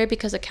accountable here,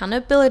 because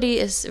accountability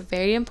is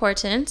very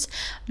important.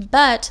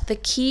 But the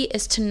key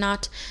is to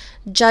not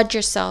judge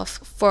yourself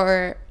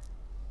for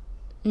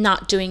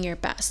not doing your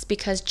best,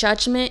 because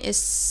judgment is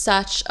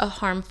such a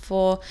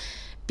harmful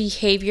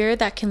behavior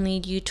that can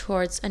lead you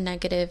towards a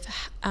negative,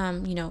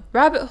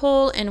 rabbit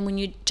hole. And when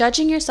you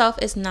judging yourself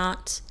is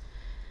not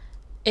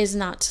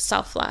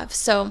self-love.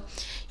 So,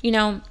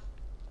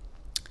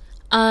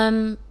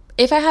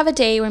 if I have a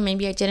day where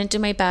maybe I didn't do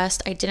my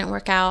best, I didn't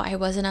work out, I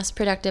wasn't as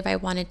productive I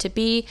wanted to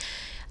be,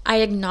 I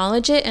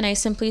acknowledge it and I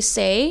simply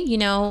say,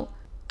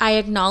 I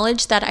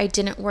acknowledge that I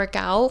didn't work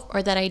out,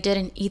 or that I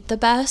didn't eat the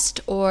best,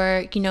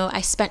 or,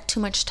 I spent too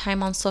much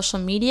time on social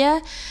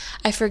media.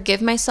 I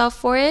forgive myself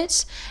for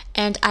it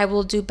and I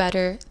will do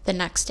better the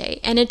next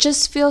day. And it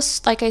just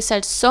feels, like I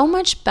said, so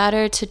much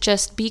better to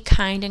just be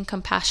kind and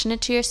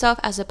compassionate to yourself,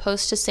 as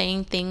opposed to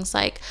saying things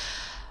like,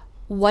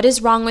 what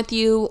is wrong with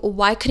you?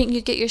 Why couldn't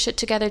you get your shit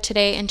together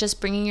today? And just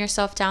bringing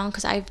yourself down,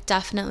 because I've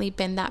definitely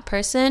been that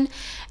person.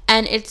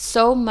 And it's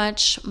so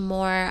much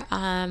more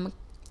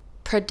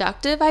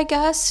productive, I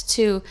guess,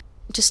 to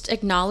just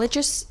acknowledge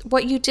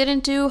what you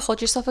didn't do,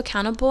 hold yourself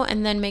accountable,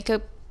 and then make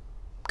a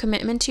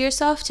commitment to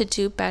yourself to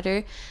do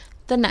better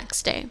the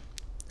next day.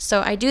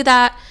 So I do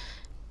that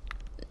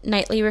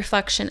nightly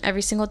reflection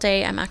every single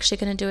day. I'm actually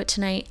going to do it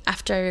tonight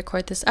after I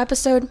record this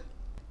episode.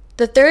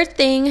 The third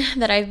thing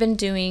that I've been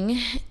doing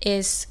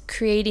is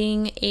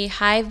creating a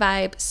high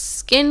vibe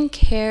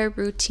skincare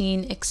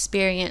routine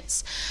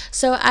experience.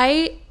 So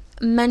I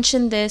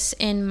mentioned this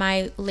in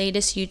my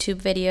latest YouTube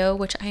video,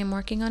 which I am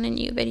working on a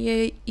new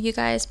video, you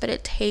guys, but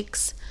it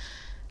takes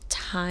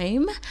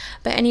time.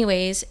 But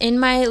anyways, in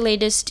my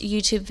latest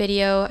YouTube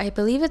video, I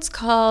believe it's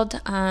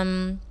called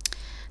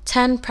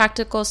 10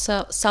 practical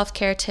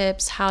self-care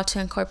tips, how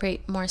to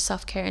incorporate more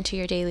self-care into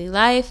your daily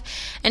life.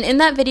 And in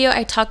that video,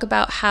 I talk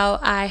about how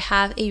I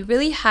have a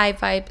really high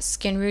vibe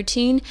skin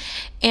routine.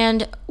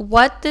 And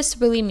what this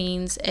really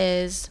means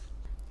is,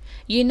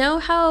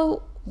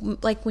 how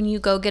like when you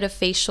go get a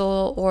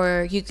facial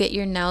or you get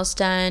your nails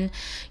done,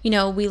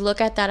 we look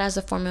at that as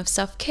a form of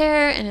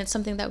self-care, and it's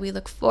something that we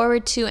look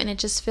forward to, and it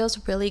just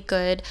feels really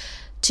good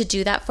to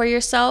do that for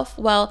yourself.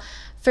 Well,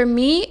 for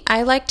me,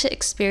 I like to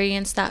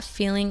experience that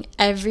feeling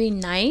every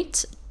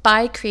night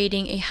by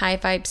creating a high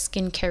vibe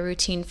skincare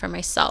routine for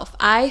myself.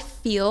 I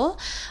feel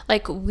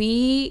like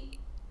we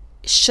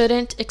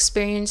shouldn't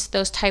experience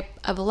those type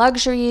of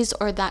luxuries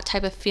or that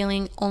type of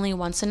feeling only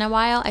once in a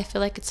while. I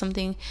feel like it's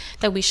something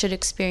that we should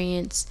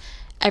experience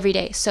every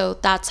day. So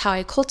that's how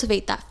I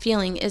cultivate that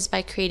feeling, is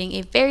by creating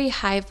a very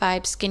high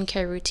vibe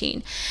skincare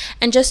routine.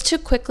 And just to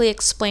quickly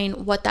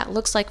explain what that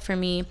looks like for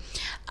me,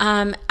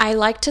 I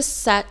like to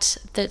set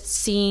the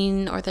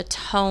scene or the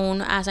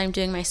tone as I'm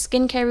doing my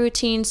skincare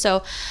routine.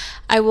 So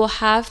I will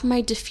have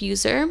my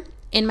diffuser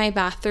in my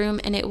bathroom,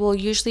 and it will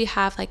usually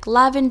have like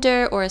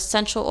lavender or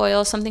essential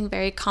oil, something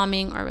very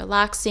calming or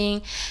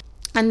relaxing.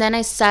 And then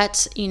I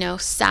set,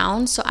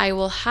 sound. So I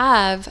will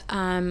have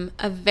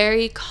a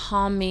very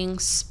calming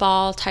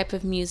spa type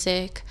of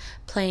music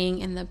playing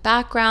in the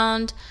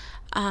background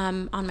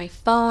on my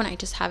phone. I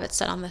just have it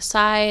set on the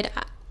side.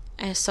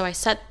 And so I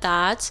set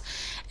that.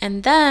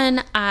 And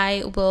then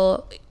I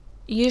will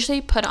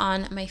usually put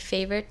on my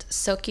favorite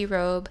silky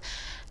robe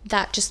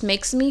that just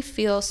makes me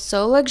feel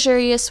so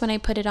luxurious when I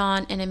put it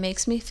on, and it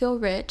makes me feel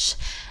rich.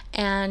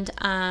 And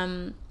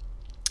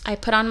I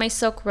put on my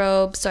silk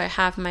robe. So I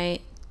have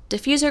my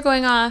diffuser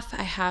going off.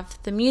 I have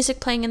the music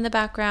playing in the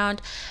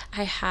background.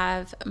 I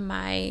have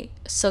my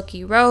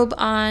silky robe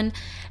on.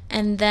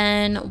 And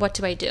then what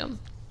do I do?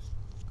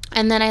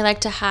 And then I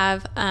like to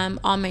have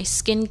all my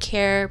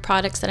skincare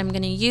products that I'm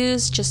going to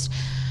use just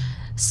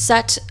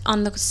set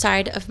on the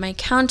side of my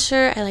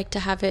counter. I like to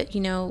have it,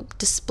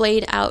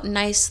 displayed out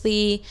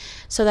nicely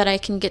so that I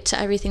can get to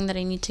everything that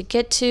I need to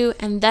get to.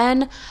 And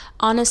then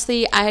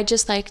honestly, I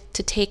just like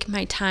to take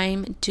my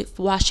time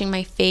washing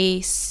my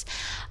face,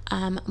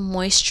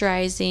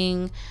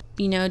 moisturizing,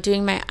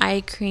 doing my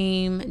eye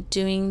cream,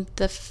 doing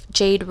the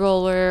jade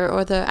roller,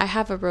 or I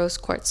have a rose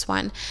quartz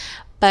one.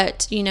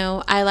 But,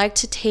 I like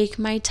to take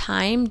my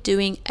time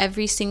doing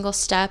every single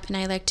step, and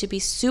I like to be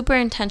super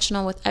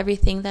intentional with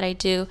everything that I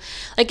do.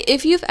 Like,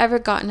 if you've ever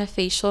gotten a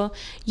facial,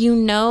 you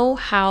know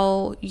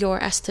how your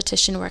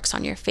esthetician works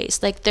on your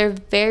face. Like, they're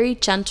very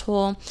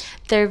gentle,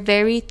 they're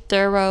very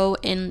thorough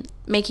in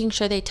making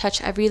sure they touch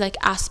every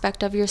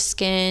aspect of your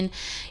skin.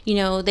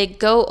 They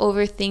go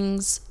over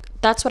things.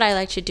 That's what I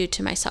like to do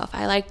to myself.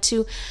 I like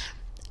to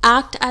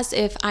act as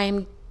if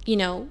I'm,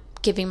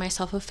 giving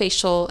myself a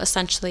facial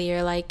essentially,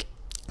 or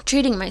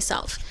treating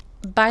myself.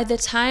 By the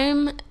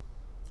time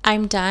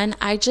I'm done,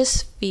 I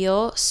just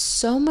feel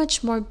so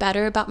much more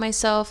better about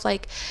myself.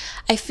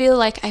 I feel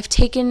like I've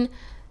taken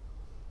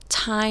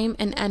time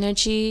and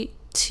energy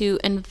to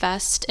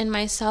invest in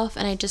myself,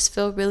 and I just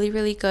feel really,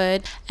 really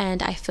good.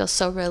 And I feel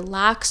so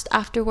relaxed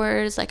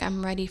afterwards.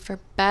 I'm ready for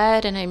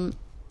bed, and I'm,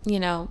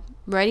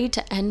 ready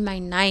to end my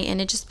night, and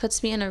it just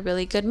puts me in a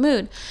really good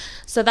mood.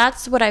 So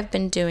that's what I've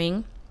been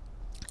doing.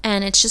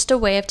 And it's just a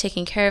way of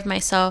taking care of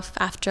myself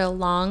after a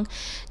long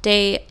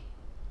day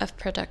of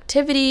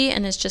productivity.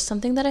 And it's just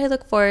something that I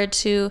look forward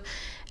to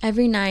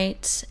every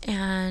night.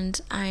 And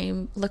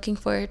I'm looking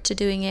forward to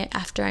doing it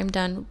after I'm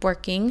done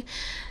working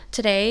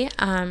today.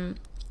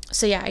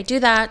 So yeah, I do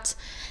that.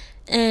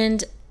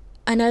 And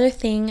another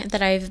thing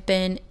that I've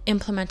been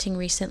implementing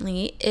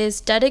recently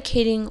is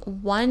dedicating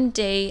one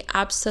day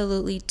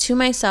absolutely to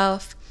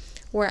myself,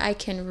 where I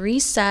can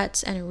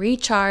reset and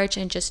recharge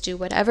and just do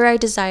whatever I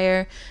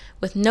desire,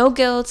 with no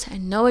guilt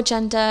and no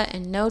agenda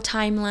and no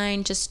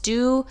timeline. Just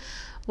do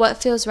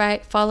what feels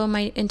right, follow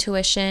my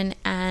intuition,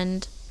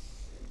 and,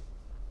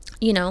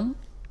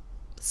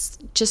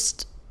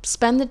 just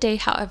spend the day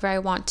however I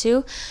want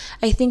to.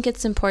 I think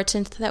it's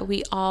important that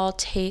we all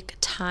take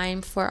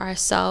time for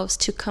ourselves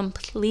to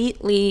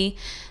completely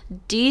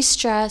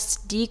de-stress,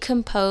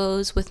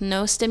 decompose with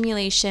no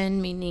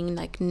stimulation, meaning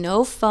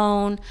no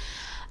phone.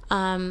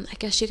 I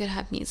guess you could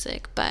have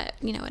music, but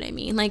you know what I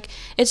mean.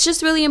 It's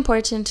just really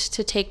important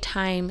to take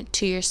time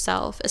to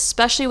yourself,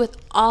 especially with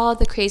all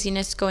the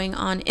craziness going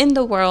on in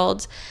the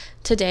world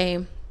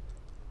today.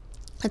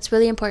 It's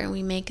really important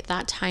we make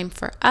that time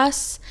for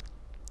us.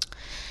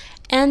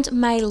 And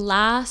my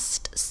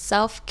last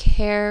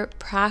self-care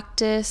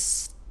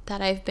practice that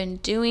I've been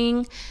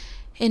doing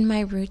in my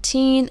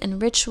routine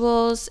and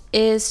rituals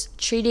is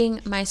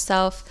treating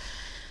myself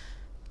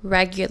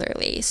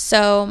regularly.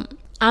 So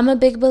I'm a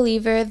big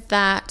believer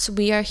that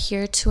we are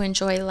here to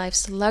enjoy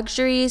life's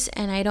luxuries,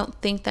 and I don't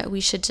think that we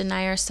should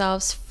deny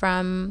ourselves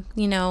from,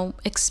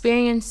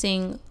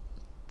 experiencing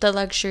the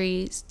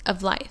luxuries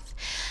of life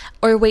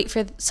or wait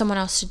for someone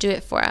else to do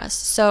it for us.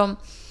 So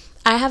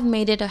I have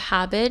made it a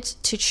habit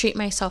to treat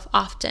myself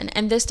often,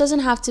 and this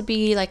doesn't have to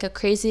be a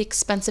crazy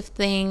expensive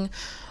thing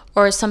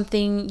or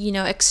something,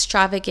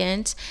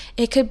 extravagant.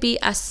 It could be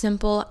as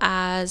simple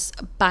as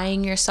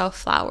buying yourself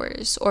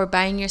flowers or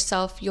buying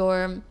yourself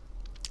your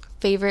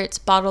favorite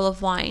bottle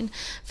of wine.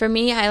 For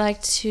me, I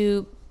like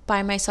to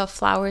buy myself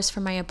flowers for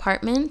my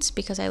apartment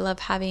because I love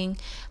having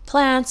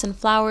plants and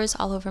flowers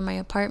all over my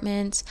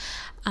apartment.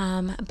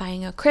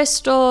 Buying a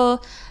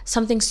crystal,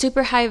 something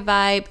super high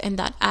vibe and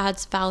that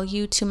adds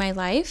value to my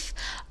life.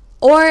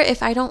 Or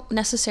if I don't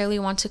necessarily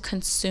want to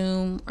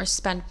consume or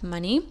spend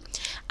money,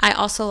 I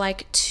also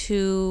like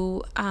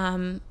to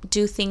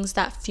do things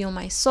that fuel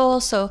my soul.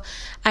 So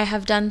I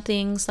have done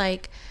things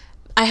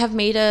I have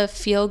made a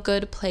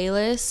feel-good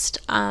playlist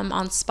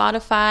on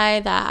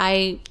Spotify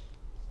that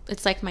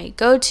it's my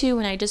go-to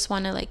when I just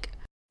want to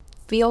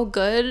feel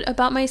good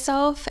about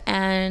myself,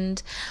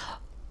 and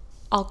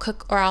I'll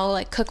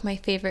cook my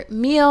favorite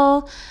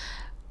meal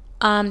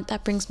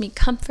that brings me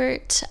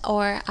comfort,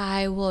 or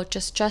I will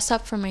just dress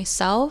up for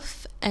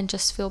myself and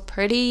just feel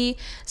pretty.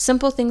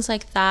 Simple things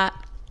like that.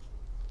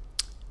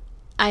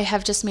 I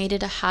have just made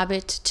it a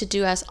habit to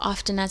do as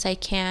often as I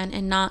can,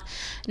 and not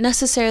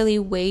necessarily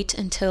wait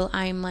until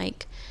I'm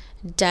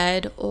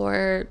dead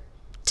or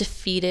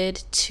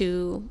defeated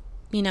to,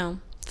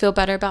 feel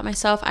better about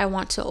myself. I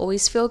want to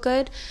always feel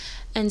good.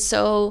 And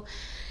so,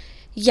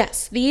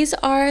 yes, these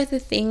are the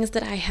things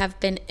that I have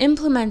been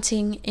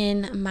implementing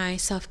in my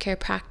self-care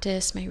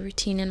practice, my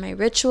routine, and my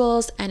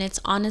rituals, and it's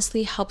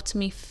honestly helped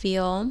me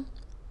feel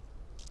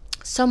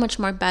so much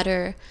more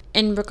better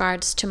in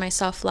regards to my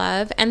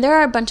self-love. And there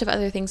are a bunch of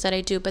other things that I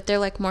do, but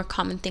they're more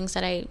common things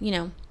that I,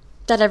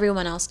 that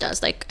everyone else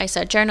does. Like I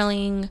said,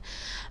 journaling,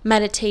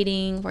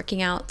 meditating,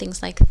 working out,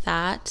 things like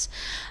that.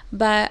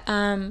 But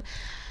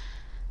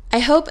I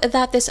hope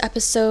that this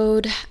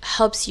episode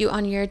helps you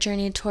on your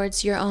journey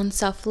towards your own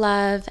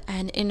self-love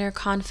and inner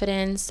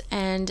confidence.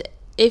 And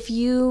if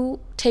you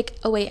take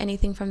away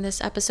anything from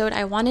this episode,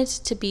 I want it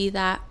to be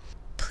that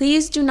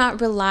please do not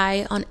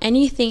rely on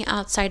anything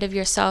outside of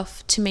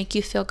yourself to make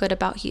you feel good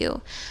about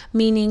you.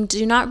 Meaning,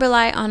 do not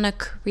rely on a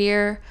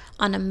career,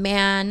 on a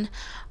man,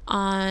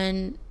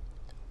 on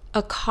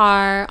a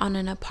car, on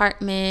an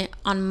apartment,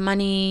 on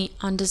money,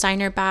 on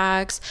designer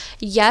bags.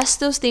 Yes,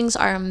 those things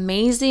are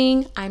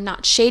amazing. I'm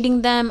not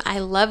shading them. I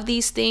love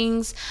these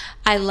things.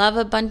 I love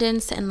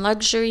abundance and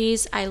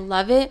luxuries. I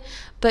love it.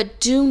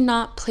 But do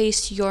not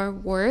place your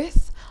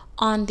worth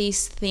on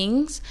these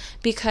things,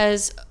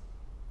 because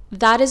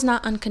that is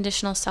not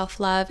unconditional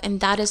self-love, and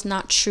that is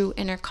not true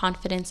inner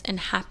confidence and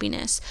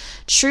happiness.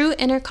 True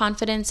inner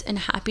confidence and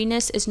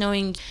happiness is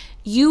knowing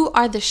you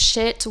are the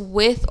shit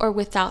with or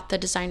without the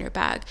designer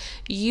bag.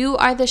 You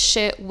are the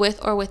shit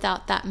with or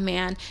without that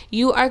man.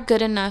 You are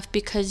good enough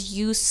because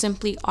you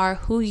simply are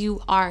who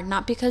you are,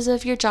 not because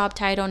of your job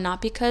title,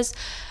 not because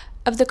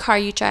of the car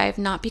you drive,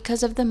 not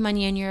because of the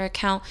money in your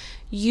account.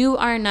 You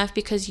are enough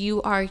because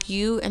you are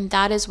you, and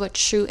that is what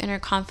true inner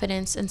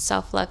confidence and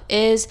self-love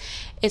is.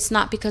 It's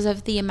not because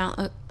of the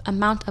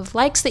amount of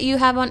likes that you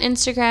have on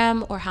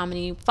Instagram, or how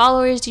many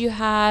followers you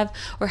have,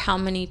 or how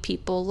many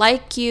people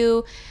like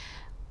you.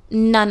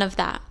 None of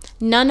that.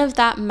 None of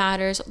that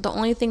matters. The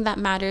only thing that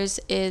matters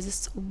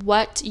is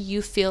what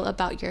you feel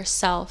about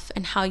yourself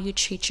and how you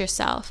treat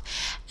yourself.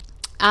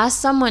 As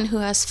someone who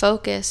has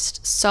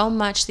focused so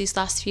much these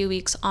last few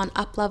weeks on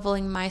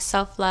up-leveling my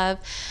self-love,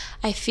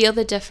 I feel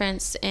the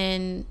difference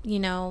in,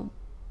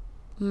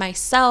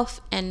 myself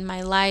and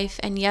my life.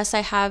 And yes, I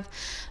have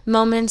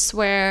moments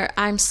where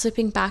I'm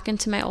slipping back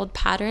into my old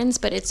patterns,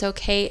 but it's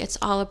okay. It's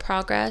all a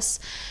progress.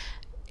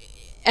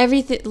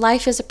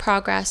 Life is a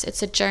progress.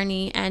 It's a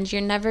journey, and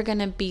you're never going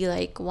to be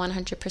like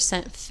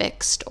 100%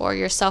 fixed, or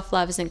your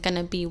self-love isn't going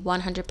to be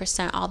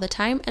 100% all the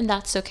time, and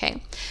that's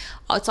okay.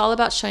 It's all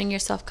about showing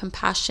yourself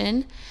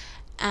compassion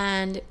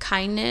and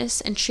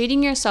kindness and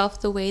treating yourself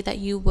the way that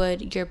you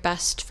would your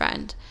best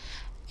friend.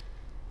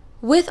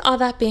 With all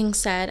that being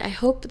said, I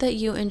hope that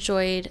you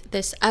enjoyed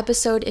this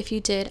episode. If you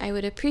did, I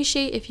would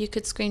appreciate if you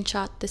could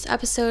screenshot this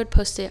episode,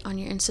 post it on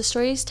your Insta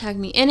stories, tag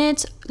me in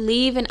it,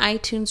 leave an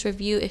iTunes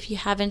review if you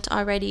haven't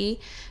already,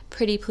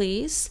 pretty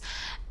please.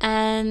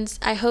 And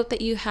I hope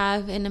that you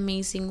have an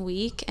amazing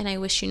week, and I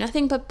wish you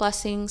nothing but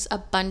blessings,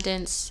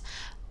 abundance,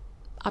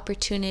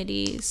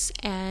 opportunities,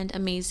 and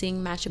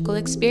amazing magical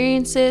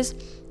experiences.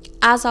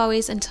 As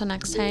always, until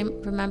next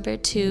time, remember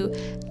to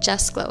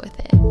just glow with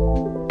it.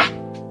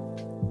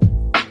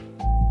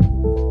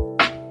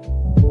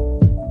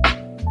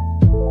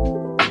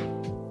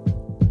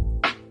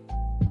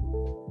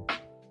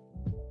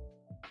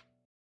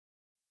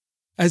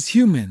 As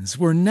humans,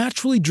 we're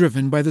naturally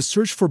driven by the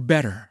search for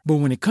better. But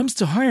when it comes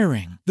to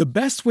hiring, the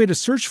best way to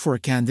search for a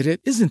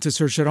candidate isn't to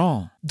search at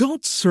all.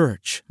 Don't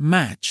search,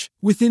 match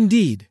with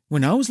Indeed.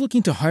 When I was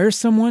looking to hire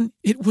someone,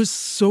 it was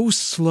so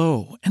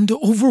slow and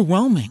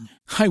overwhelming.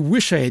 I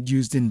wish I had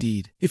used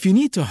Indeed. If you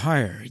need to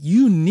hire,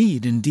 you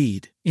need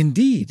Indeed.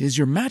 Indeed is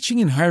your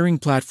matching and hiring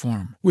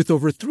platform with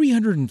over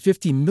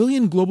 350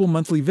 million global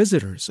monthly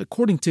visitors,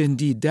 according to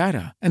Indeed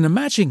data, and a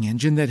matching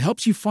engine that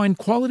helps you find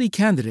quality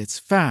candidates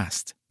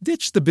fast.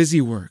 Ditch the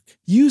busy work.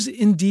 Use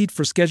Indeed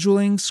for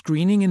scheduling,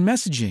 screening, and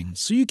messaging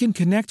so you can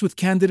connect with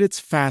candidates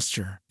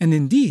faster. And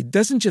Indeed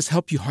doesn't just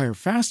help you hire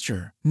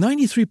faster.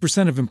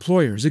 93% of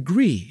employers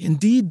agree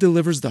Indeed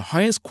delivers the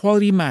highest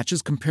quality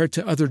matches compared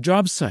to other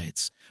job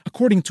sites,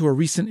 according to a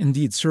recent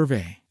Indeed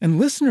survey. And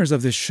listeners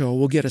of this show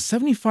will get a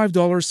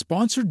 $75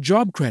 sponsored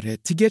job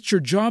credit to get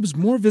your jobs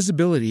more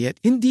visibility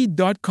at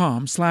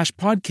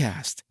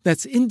Indeed.com/podcast.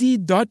 That's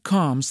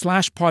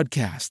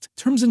Indeed.com/podcast.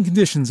 Terms and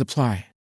conditions apply.